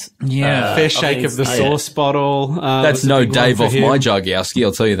end. yeah. Fair shake of the sauce bottle. That's was a no big one Dave for off him. my Jugowski,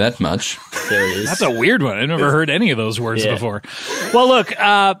 I'll tell you that much. There it is. That's a weird one. I've never heard any of those words Yeah. before. Well, look,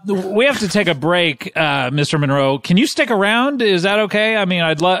 we have to take a break, Mr. Monroe. Can you stick around? Is that okay? I mean,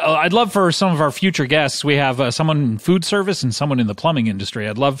 I'd love for some of our future guests. We have someone in food service and someone in the plumbing industry.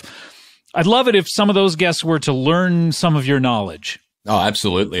 I'd love it if some of those guests were to learn some of your knowledge. Oh,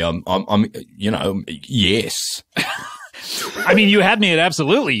 absolutely. I'm yes. I mean, you had me at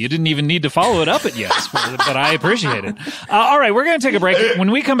absolutely. You didn't even need to follow it up at yes, but I appreciate it. All right, we're going to take a break. When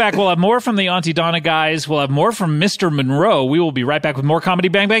we come back, we'll have more from the Aunty Donna guys. We'll have more from Mr. Monroe. We will be right back with more Comedy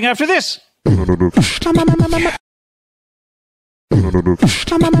Bang Bang after this.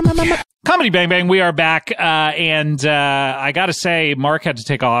 Comedy Bang Bang, we are back, and I gotta say, Mark had to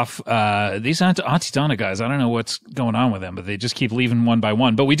take off. These Aunty Donna guys, I don't know what's going on with them, but they just keep leaving one by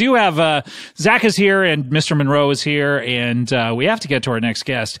one. But we do have, Zach is here, and Mr. Monroe is here, and we have to get to our next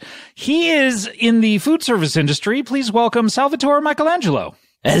guest. He is in the food service industry. Please welcome Salvatore Michelangelo.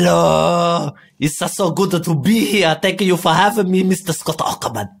 Hello. It's so good to be here. Thank you for having me, Mr. Scott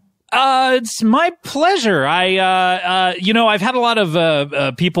Ackerman. It's my pleasure. I've had a lot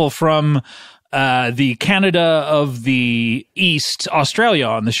of people from the Canada of the East, Australia,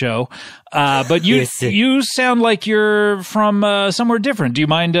 on the show. But you Yes, sir. you sound like you're from somewhere different. Do you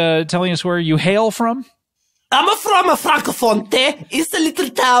mind telling us where you hail from? I'm from Francofonte. It's a little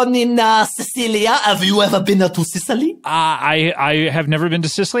town in Sicilia. Have you ever been to Sicily? I have never been to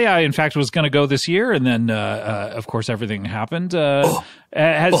Sicily. I, in fact, was going to go this year, and then, of course, everything happened.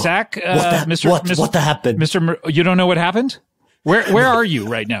 Has Zach, what happened? You don't know what happened? Where are you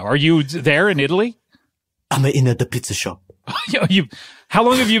right now? Are you there in Italy? I'm in the pizza shop. How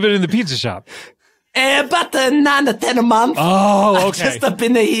long have you been in the pizza shop? About 9 to 10 a month. Oh, okay. I just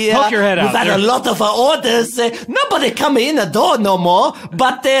been here. Poke your head out. We've had a lot of orders. Nobody coming in the door no more,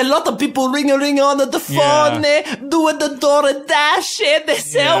 but a lot of people ring on the phone, doing the door dash. They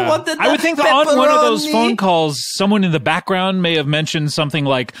say, I wanted the I would think that on one of those phone calls, someone in the background may have mentioned something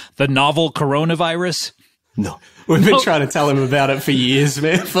like the novel coronavirus. No. We've been trying to tell him about it for years,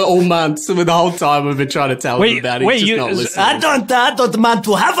 man. For all months. The whole time we've been trying to tell him about it. He's just not listening. I don't mind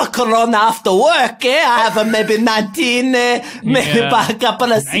to have a corona after work, I have maybe 19, maybe a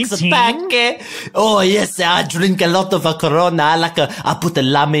couple of 6-pack. Oh, yes, I drink a lot of a corona. I put a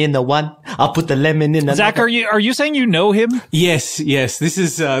lemon in the one. I put the lemon in the Zach, are you saying you know him? Yes. This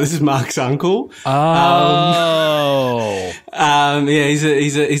is Mark's uncle. Oh.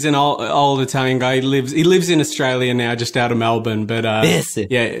 He's an old Italian guy. He lives in Australia now, just out of Melbourne, but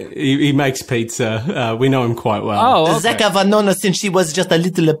he makes pizza. We know him quite well. Oh, okay. Zach, I've known her since she was just a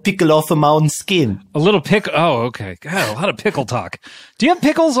little pickle off of my own skin. A little pickle. Oh, okay. God, a lot of pickle talk. Do you have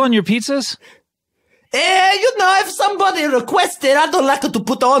pickles on your pizzas? If somebody requested, I don't like to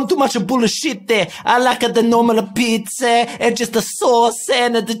put on too much bullshit there. I like the normal pizza and just the sauce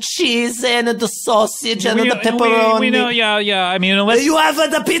and the cheese and the sausage and the pepperoni. We know, yeah. I mean, unless you have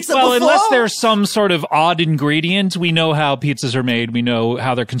the pizza before? Unless there's some sort of odd ingredient, we know how pizzas are made. We know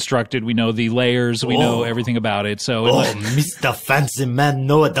how they're constructed. We know the layers. We know everything about it. So, Mr. Fancy Man,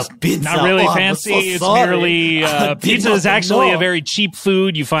 know the pizza. Not really fancy. It's merely pizza is actually a very cheap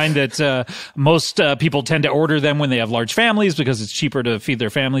food. You find that most people tend to order them when they have large families because it's cheaper to feed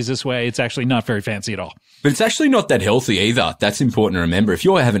their families this way. It's actually not very fancy at all. But it's actually not that healthy either. That's important to remember. If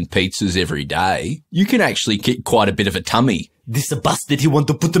you're having pizzas every day, you can actually get quite a bit of a tummy. This bastard, he want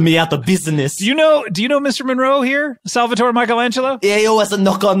to put me out of business. Do you know Mr. Monroe here? Salvatore Michelangelo? Yeah, he always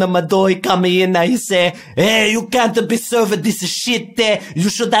knock on my door. He come in and he say, hey, you can't be serving this shit. You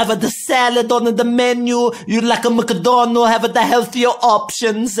should have the salad on the menu. You like a McDonald's, have the healthier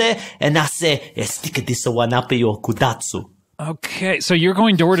options. And I say, stick this one up your kudatsu. Okay, so you're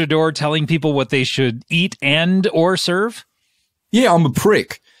going door to door telling people what they should eat and or serve? Yeah, I'm a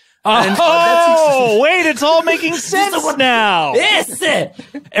prick. Wait, it's all making sense now. Yes.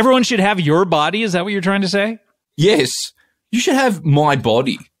 Everyone should have your body. Is that what you're trying to say? Yes. You should have my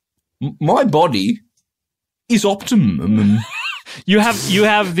body. My body is optimum. You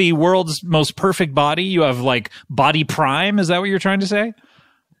have the world's most perfect body. You have like body prime. Is that what you're trying to say?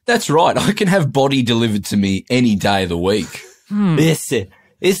 That's right. I can have body delivered to me any day of the week. Yes.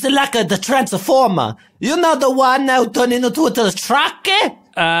 It's like the Transformer. You know the one now turning into a truck?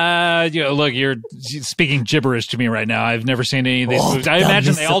 Look, you're speaking gibberish to me right now. I've never seen any of these movies. I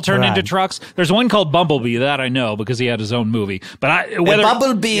imagine they all turn into trucks. There's one called Bumblebee, that I know because he had his own movie. But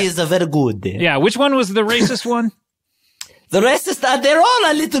Bumblebee is a very good. Yeah, which one was the racist one? The racist, they're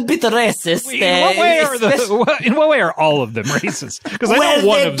all a little bit racist. In what way are all of them racist? Because I know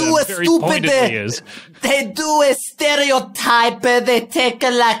one of them very pointedly is. They do a stereotype. They take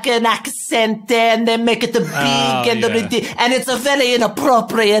like an accent and they make it big and it's a very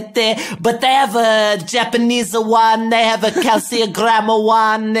inappropriate. But they have a Japanese one. They have a calciogram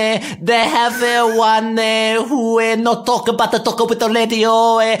one. They have one who not talk about the talk with the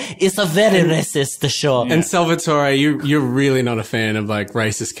radio. It's a very racist show. And Salvatore, you're really not a fan of like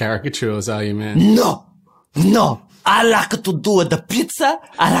racist caricatures, are you, man? No. I like to do the pizza,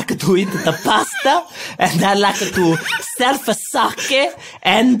 I like to eat the pasta, and I like to self-suck,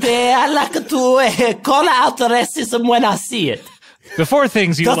 and I like to call out racism when I see it. The four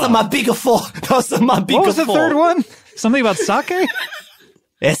things you love. Those are my big four. What was the third one? Something about sake?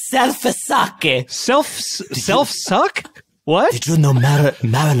 Self-suck. Self-suck? What? Did you know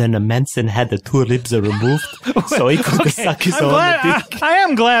Marilyn Manson had the 2 ribs removed so he could suck his own dick? I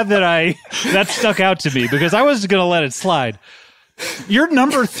am glad that stuck out to me because I was going to let it slide. Your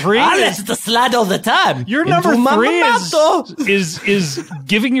number 3 I let it slide all the time. Your number 3 is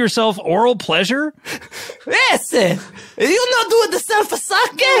giving yourself oral pleasure? Yes. You not doing the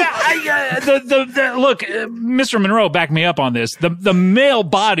self-suck? Look, Mr. Monroe, back me up on this. The male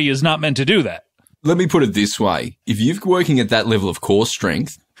body is not meant to do that. Let me put it this way. If you're working at that level of core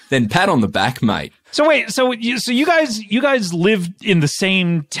strength, then pat on the back, mate. So wait, so you guys lived in the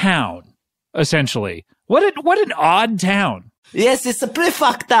same town, essentially. What an odd town. Yes, it's pretty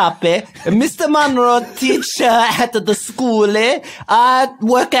fucked up, eh? Mr. Monroe teach at the school, eh? I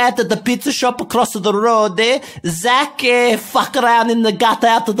work at the pizza shop across the road, eh? Zach fuck around in the gutter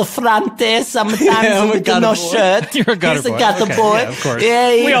out of the front, eh? Sometimes with no shirt. You're a gutter He's boy. a gutter Okay, boy. yeah, of course.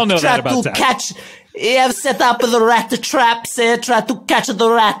 Yeah, We all know that about to Zach. catch. I've set up the rat traps, try to catch the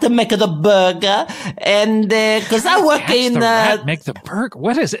rat and make the burger. And, cause I work Catch in, the rat, make the burger.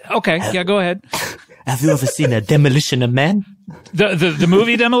 What is it? Okay, yeah, go ahead. Have you ever seen a Demolition Man? The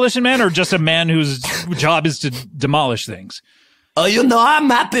movie Demolition Man, or just a man whose job is to demolish things? Oh, I'm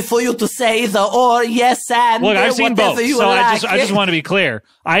happy for you to say either or, yes, and Look, I've seen both, you so like. I just want to be clear.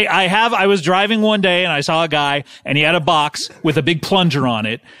 I was driving one day and I saw a guy and he had a box with a big plunger on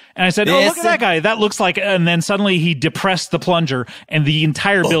it. And I said, oh, look at that guy. That looks like, and then suddenly he depressed the plunger and the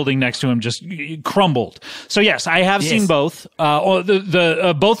entire building next to him just crumbled. So yes, I have seen both.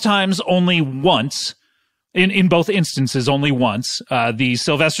 Both times only once. In both instances, only once. The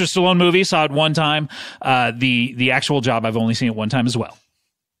Sylvester Stallone movie, saw it one time. The actual job, I've only seen it one time as well.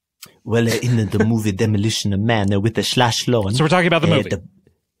 Well, in the movie Demolition Man with the slash loan. So we're talking about the movie.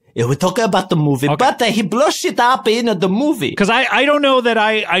 We're talking about the movie, Okay. but he blows shit up in the movie. Because I don't know that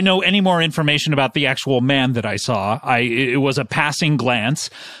I know any more information about the actual man that I saw. It was a passing glance.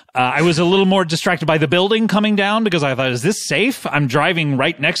 I was a little more distracted by the building coming down because I thought, is this safe? I'm driving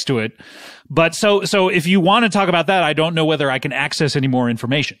right next to it. But so if you want to talk about that, I don't know whether I can access any more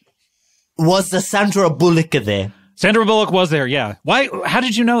information. Was the Sandra Bullock there? Sandra Bullock was there, yeah. Why? How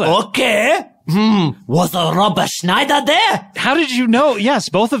did you know that? Okay. Was Robert Schneider there? How did you know? Yes,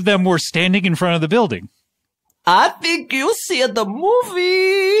 both of them were standing in front of the building. I think you see the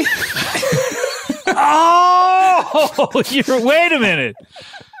movie. Oh, wait a minute.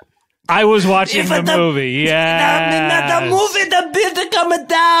 I was watching the movie. Yeah. The movie, the building coming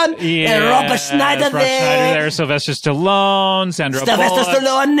down. Yeah. And Robert Schneider there. Sylvester Stallone, Sandra Bullock.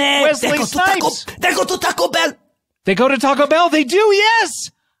 Stallone there. Wesley Snipes. They go to Taco Bell. They go to Taco Bell? They do,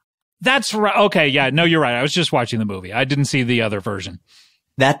 yes. That's right. Okay, yeah, no, you're right. I was just watching the movie. I didn't see the other version.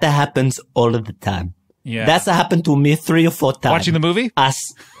 That happens all of the time. Yeah. That's happened to me 3 or 4 times. Watching the movie? I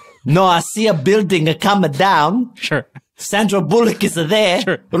see a building coming down. Sure. Sandra Bullock is there.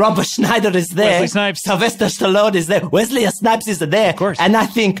 Sure. Robert Schneider is there. Wesley Snipes. Sylvester Stallone is there. Wesley Snipes is there. Of course. And I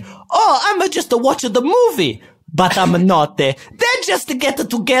think, I'm just watching the movie. But I'm not there. They just get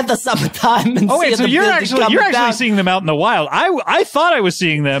together sometime and wait, see so the you're building actually coming down. seeing them out in the wild. I thought I was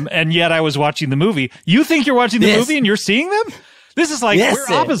seeing them, and yet I was watching the movie. You think you're watching the Yes. movie and you're seeing them? This is like Yes, we're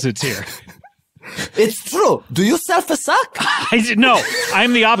sir. opposites here. It's true. Do you self-suck? No,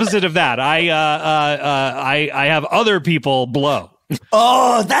 I'm the opposite of that. I have other people blow.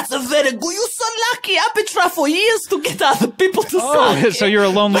 Oh, that's a very good. You're so lucky. I've been trying for years to get other people to suck. So you're a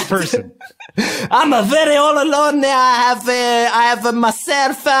lonely person. I'm a very all alone. I have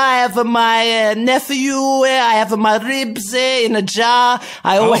myself. I have my nephew. I have my ribs in a jar.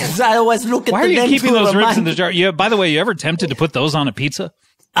 I always look at Why are them you keeping to those ribs in remind- the jar? By the way, you ever tempted to put those on a pizza?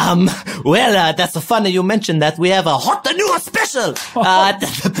 That's funny you mentioned that. We have a hot new special at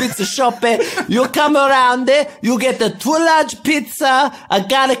the pizza shop. You come around there, you get a 2 large pizza, a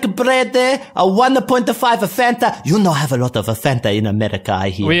garlic bread, a 1.5 Fanta. You know, have a lot of Fanta in America, I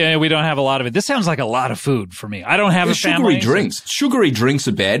hear. We don't have a lot of it. This sounds like a lot of food for me. I don't have a family. Sugary drinks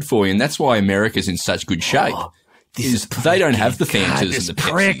are bad for you, and that's why America's in such good shape. They don't have the Fantas and This the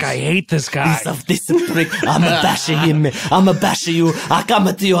prick, Pepsis. I hate this guy. This prick, I'm a bashing him. I'm a bashing you. I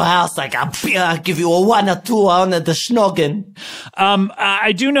come to your house, I'll give you a 1 or 2 on the schnoggin.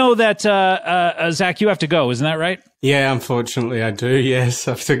 I do know that, Zach, you have to go. Isn't that right? Yeah, unfortunately I do, yes.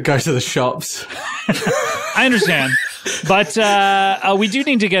 I have to go to the shops. I understand. But we do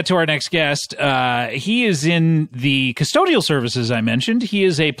need to get to our next guest. He is in the custodial services I mentioned. He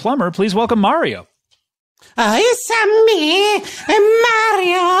is a plumber. Please welcome Mario. It's me,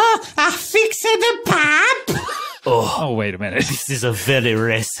 Mario. I fixed the pipe. Oh, wait a minute. This is a very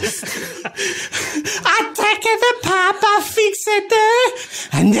racist. I take the pipe, I fix it,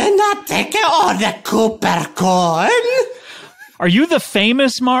 and then I take all the copper corn. Are you the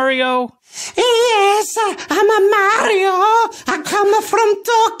famous Mario? Yes, I'm a Mario. I come from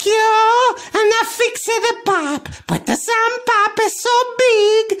Tokyo, and I fix the pipe. But the sand pipe is so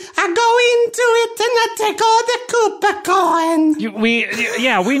big, I go into it and I take all the copper corn.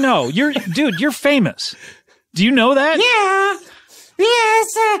 We know. You're famous. Do you know that? Yeah.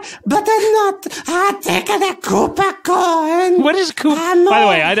 Yes, but I take the copper corn. What is Cooper? By the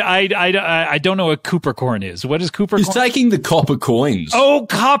way, I don't know what Cooper corn is. What is Cooper He's corn? taking the copper coins. Oh,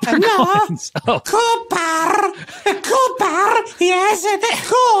 copper coins. Oh. Copper, yes, the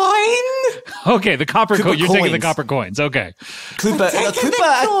coin. Okay, the copper Cooper coin. You're taking the coins. copper coins. Okay. Cooper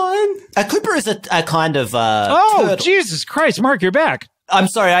is a kind of Oh, turtle. Jesus Christ, Mark, you're back. I'm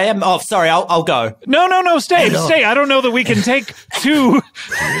sorry, I am. Oh, sorry, I'll go. No, stay. I don't know that we can take two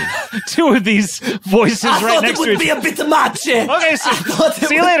of these voices I right thought next it to would be each a bit much. Okay,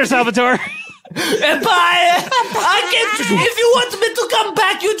 see you later, Salvatore. Bye. If you want me to come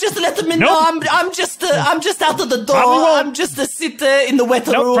back, you just let me know. Nope. I'm just out of the door. Probably won't. I'm just a sit in the wet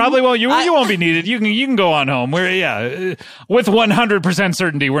room. Nope, probably won't. You won't be needed. You can go on home. With 100%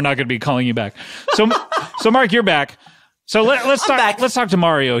 certainty, we're not going to be calling you back. So Mark, you're back. So let's talk. back. Let's talk to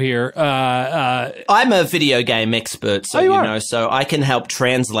Mario here. I'm a video game expert, so you are. so I can help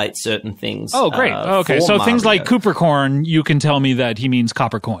translate certain things. Oh, great. Okay, for so things Mario. like Cooper corn, you can tell me that he means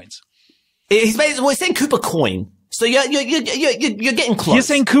copper coins. He's saying Cooper coin. So you're getting close. You're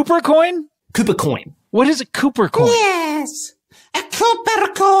saying Cooper coin? Cooper coin. What is a Cooper coin? Yes. A copper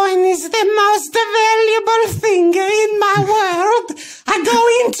coin is the most valuable thing in my world. I go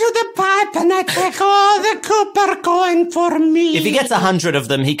into the pipe and I take all the copper coin for me. If he gets 100 of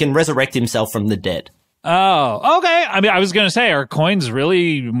them, he can resurrect himself from the dead. Oh, okay. I mean, I was going to say, are coins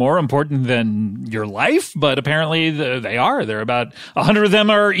really more important than your life? But apparently they are. They're about 100 of them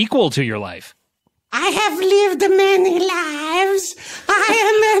are equal to your life. I have lived many lives. I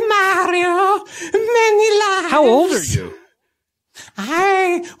am a Mario. Many lives. How old are you?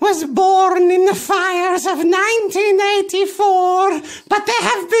 I was born in the fires of 1984, but there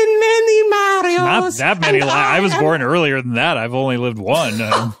have been many Marios. Not that many. I was born earlier than that. I've only lived one.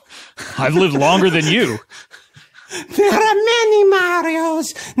 I've lived longer than you. There are many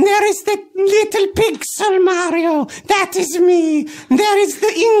Marios. There is the little pixel Mario. That is me. There is the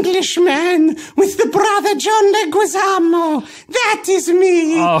Englishman with the brother John Leguizamo. That is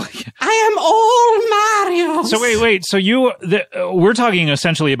me. Oh, I am all Marios. so wait. So we're talking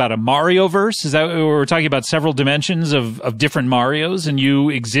essentially about a Mario verse. Is that we're talking about several dimensions of different Marios, and you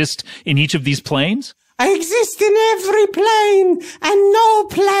exist in each of these planes? I exist in every plane and no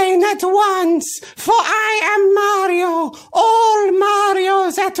plane at once, for I am Mario, all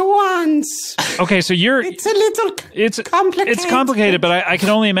Marios at once. Okay, so It's a little complicated. It's complicated, but I can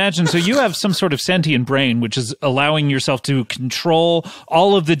only imagine. So you have some sort of sentient brain, which is allowing yourself to control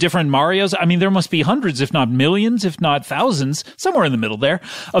all of the different Marios. I mean, there must be hundreds, if not millions, if not thousands, somewhere in the middle there,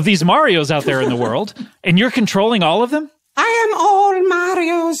 of these Marios out there in the world, and you're controlling all of them? I am all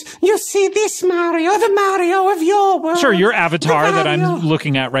Marios. You see this Mario, the Mario of your world. Sure, your avatar that Mario. I'm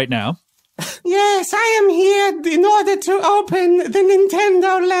looking at right now. Yes, I am here in order to open the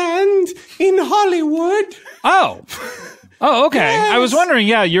Nintendo Land in Hollywood. Oh, okay. Yes. I was wondering.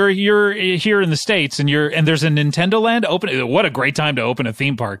 Yeah, you're here in the States, and there's a Nintendo Land open. What a great time to open a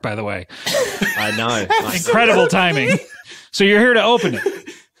theme park, by the way. I know. Incredible timing. So you're here to open it.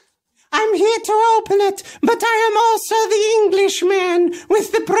 I'm here to open it, but I am also the Englishman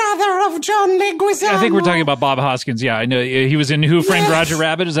with the brother of John Leguizamo. I think we're talking about Bob Hoskins. Yeah, I know he was in Who Framed Roger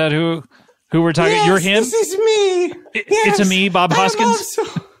Rabbit. Is that who we're talking? Yes, You're him. This is me. It's a me, Bob Hoskins.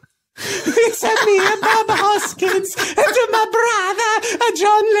 It's a me, Bob Hoskins, and my brother,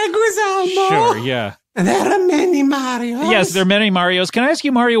 John Leguizamo. Sure. Yeah. There are many Marios. Yes, there are many Marios. Can I ask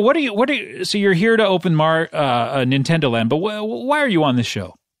you, Mario? What are you? So you're here to open a Nintendo Land, but why are you on this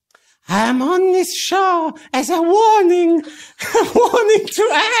show? I'm on this show as a warning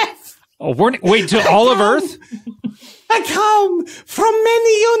to Earth. Oh, wait, to all of Earth? I come from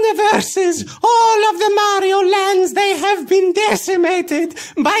many universes. All of the Mario lands, they have been decimated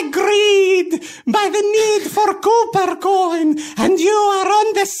by greed, by the need for Cooper coin, and you are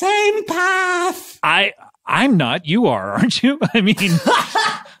on the same path. I'm not. You are, aren't you? I mean,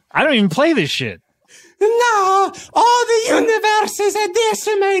 I don't even play this shit. No, all the universes are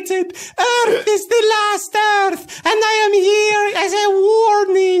decimated. Earth is the last Earth, and I am here as a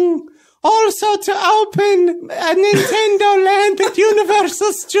warning. Also to open a Nintendo Land at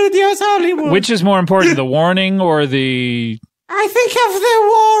Universal Studios Hollywood. Which is more important, the warning or the... I think of the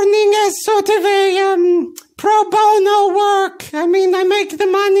warning as sort of a pro bono work. I mean, I make the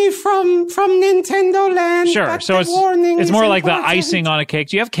money from Nintendo Land. Sure, so it's more like the icing on a cake.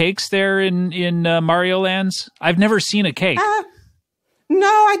 Do you have cakes there in Mario Lands? I've never seen a cake. No,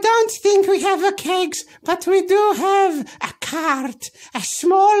 I don't think we have a cakes, but we do have a cart, a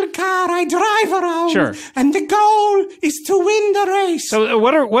small car I drive around. Sure. And the goal is to win the race. So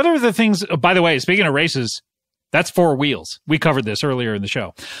what are the things, by the way, speaking of races, that's 4 wheels. We covered this earlier in the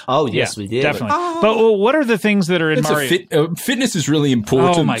show. Oh, yes, we did. Definitely. But what are the things that are in Mario? Fitness is really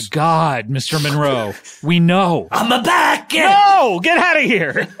important. Oh, my God, Mr. Monroe. We know. I'm back. No, get out of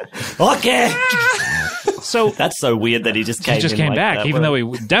here. Okay. So That's so weird that he just came like back, that. even though he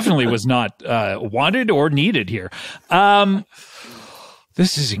definitely was not wanted or needed here.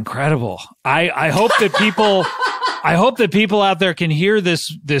 This is incredible. I hope that people out there can hear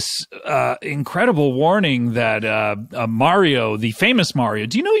this incredible warning that Mario, the famous Mario.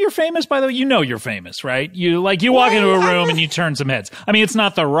 Do you know you're famous, by the way? You know you're famous, right? You walk into a room and you turn some heads. I mean, it's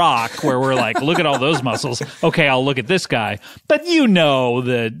not The Rock where we're like, look at all those muscles. Okay, I'll look at this guy. But you know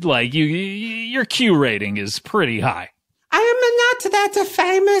that your Q rating is pretty high. I am not that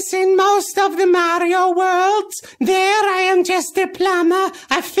famous in most of the Mario worlds. There I am just a plumber.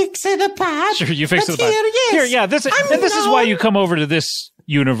 I fix the pipe. Sure, you fix the pipe. Yes, Here, yeah, this is why you come over to this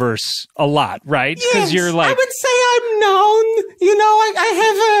universe a lot, right? Because you're like, I would say I'm known. You know,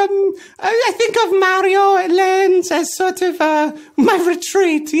 I think of Mario Lands as sort of my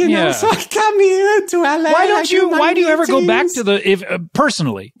retreat. You know, so I come here to LA. Why do you ever go back to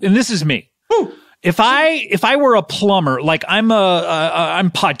personally? And this is me. If I were a plumber, like I'm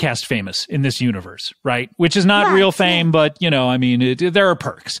podcast famous in this universe, right? Which is not real fame, but I mean, there are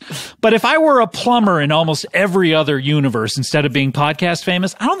perks. But if I were a plumber in almost every other universe instead of being podcast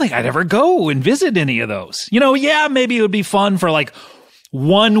famous, I don't think I'd ever go and visit any of those. Maybe it would be fun for like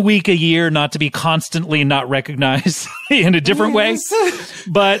 1 week a year not to be constantly not recognized in a different way.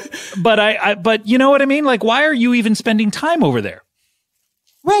 But you know what I mean? Like, why are you even spending time over there?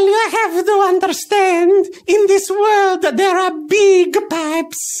 Well, you have to understand, in this world, there are big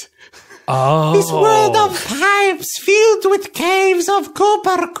pipes. Oh. This world of pipes filled with caves of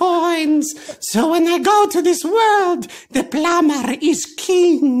copper coins. So when I go to this world, the plumber is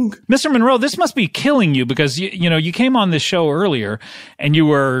king. Mr. Monroe, this must be killing you because, you came on this show earlier and you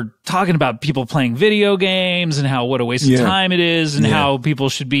were talking about people playing video games and what a waste of time it is and how people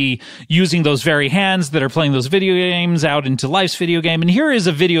should be using those very hands that are playing those video games out into life's video game. And here is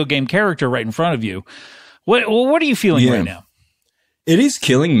a video game character right in front of you. What are you feeling right now? It is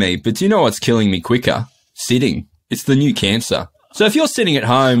killing me, but do you know what's killing me quicker? Sitting. It's the new cancer. So if you're sitting at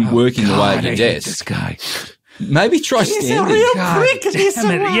home working away at your desk, this guy. Maybe try standing. He's a real prick, this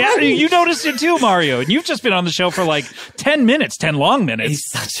one. Yeah, you noticed it too, Mario. And you've just been on the show for like 10 minutes, 10 long minutes. He's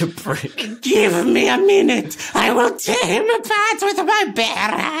such a prick. Give me a minute. I will tear him apart with my bare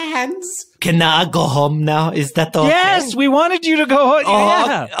hands. Can I go home now? Is that okay? Yes, we wanted you to go home.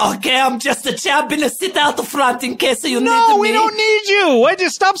 Oh, okay, I'm just a champion to sit out the front in case you need me. No, we don't need you. Why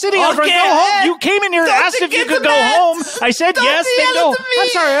just stop sitting out front? Go home. You came in here, asked if you could go home. I said yes, then go. I'm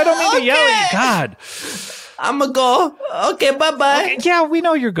sorry, I don't mean to yell at you. God. I'm gonna go. Okay, bye-bye. Okay, yeah, we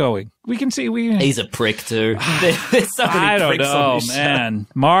know you're going. We can see. He's a prick, too. There's so many I don't pricks know, on this man.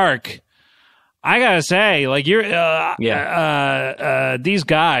 Show. I gotta say, like, you're, these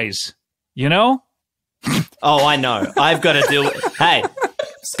guys, Oh, I know. I've got to deal with... Hey,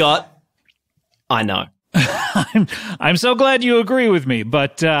 Scott, I know. I'm so glad you agree with me,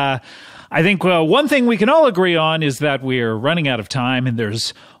 but I think one thing we can all agree on is that we're running out of time, and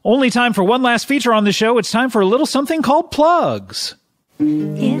there's only time for one last feature on the show. It's time for a little something called plugs.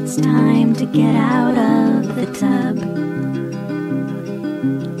 It's time to get out of the tub.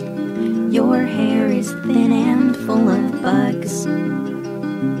 Your hair is thin and full of bugs.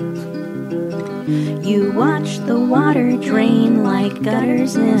 You watch the water drain like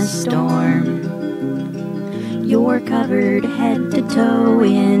gutters in a storm. You're covered head to toe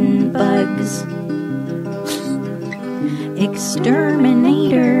in bugs.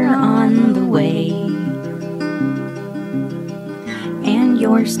 Exterminator on the way. And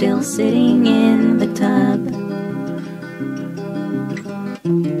you're still sitting in the tub.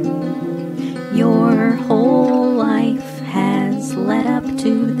 Your whole life has led up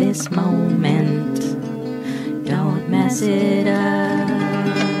to this moment. Don't mess it up.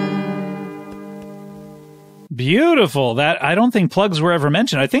 Beautiful. That I don't think plugs were ever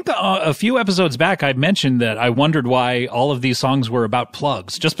mentioned. I think a few episodes back I mentioned that I wondered why all of these songs were about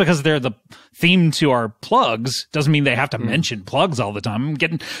plugs. Just because they're the theme to our plugs doesn't mean they have to mention plugs all the time.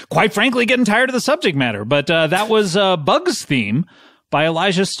 I'm quite frankly getting tired of the subject matter. But that was Bugs theme by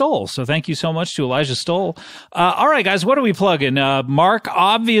Elijah Stoll. So thank you so much to Elijah Stoll. All right, guys, what are we plugging? Mark,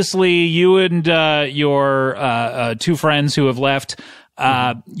 obviously you and your two friends who have left,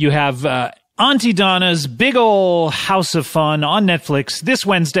 you have Aunty Donna's Big Ol' House of Fun on Netflix this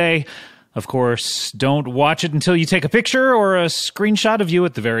Wednesday. Of course, don't watch it until you take a picture or a screenshot of you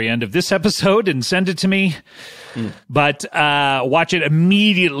at the very end of this episode and send it to me. But watch it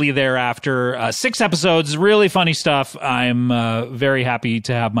immediately thereafter. 6 episodes, really funny stuff. I'm very happy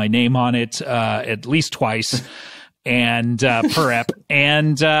to have my name on it at least twice. and per ep.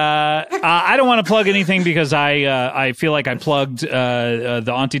 And I don't want to plug anything because I feel like I plugged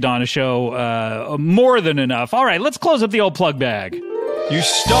the Aunty Donna show more than enough. All right, let's close up the old plug bag. You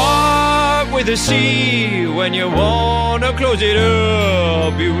start with a C when you want to close it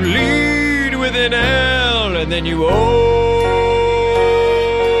up. You lead with an L and then you open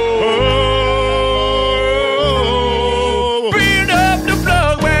up the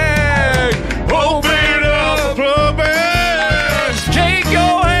plug bag. Open up the plug bag. Take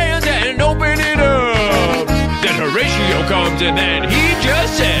your hand and open it up. Then Horatio comes and then he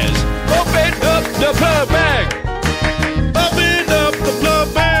just says, open up the plug bag.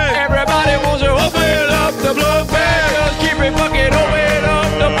 Everybody wants to open up the plug bag. Just keep it fucking open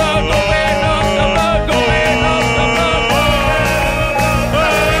up the plug, open up the plug, open up the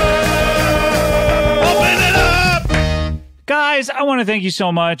plug. Open it up! Guys, I want to thank you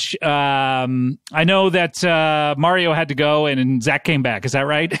so much. I know that Mario had to go and Zach came back. Is that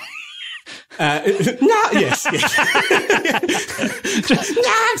right? Yes.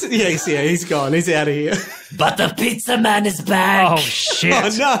 Yes, he's gone. He's out of here. But the pizza man is back. Oh, shit. Oh,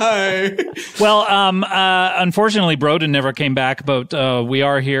 no. Well, unfortunately, Broden never came back, but we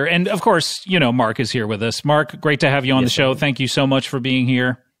are here. And, of course, Mark is here with us. Mark, great to have you on the show. Thank you so much for being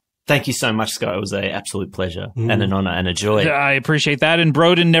here. Thank you so much, Scott. It was an absolute pleasure and an honor and a joy. I appreciate that. And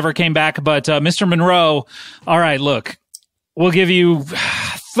Broden never came back, but Mr. Monroe, all right, look, we'll give you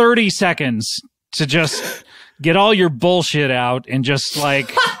 30 seconds to just get all your bullshit out and just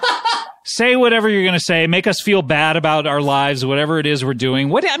say whatever you're going to say, make us feel bad about our lives, whatever it is we're doing.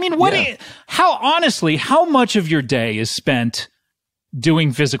 How much of your day is spent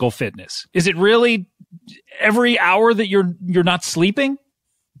doing physical fitness? Is it really every hour that you're not sleeping?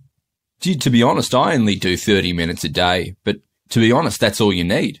 To be honest, I only do 30 minutes a day, but to be honest, that's all you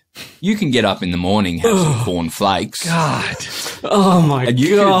need. You can get up in the morning, have some cornflakes. God. Oh, my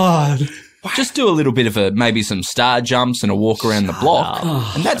God. Just do a little bit of maybe some star jumps and a walk around the block.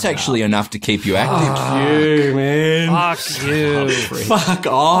 And that's actually enough to keep you active. Fuck you, man. Fuck you. Fuck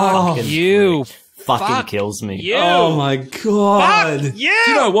off. Fuck you. Fucking kills me. You. Oh, my God. Fuck you.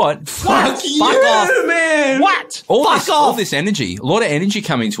 Do you know what? Fuck you, off. man. What? All this energy, a lot of energy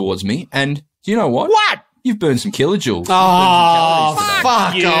coming towards me. And do you know what? What? You've burned some kilojoules. Oh,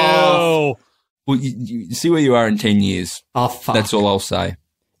 fuck you. off. Well, you see where you are in 10 years. Oh, fuck. That's all I'll say.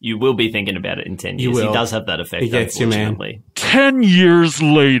 You will be thinking about it in 10 years. You will. He does have that effect, He gets you, man. unfortunately. 10 years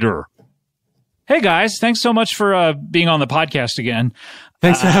later. Hey, guys. Thanks so much for being on the podcast again.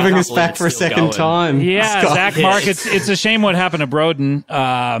 Thanks for having can't us believe back it's for a still second going. time. Yeah, Scott. Zach, Mark, it's a shame what happened to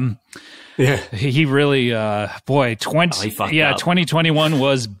Broden. Yeah. He really, boy, 2021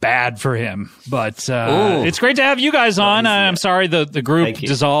 was bad for him. But it's great to have you guys on. I'm sorry the group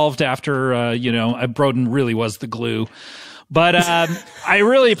dissolved after, Broden really was the glue. But I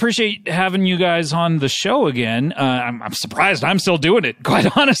really appreciate having you guys on the show again. I'm surprised I'm still doing it,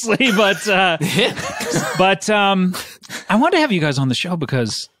 quite honestly. But I wanted to have you guys on the show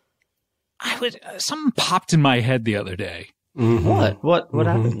because something popped in my head the other day. Mm-hmm. What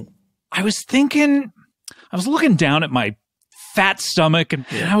happened? I was looking down at my fat stomach and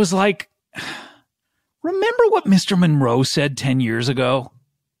I was like, remember what Mr. Monroe said 10 years ago?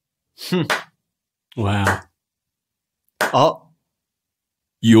 Wow. Oh.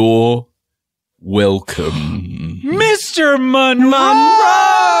 You're welcome. Mr. Monroe!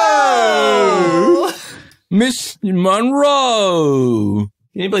 Mr. Monroe!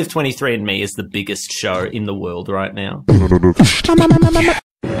 Can you believe 23andMe is the biggest show in the world right now?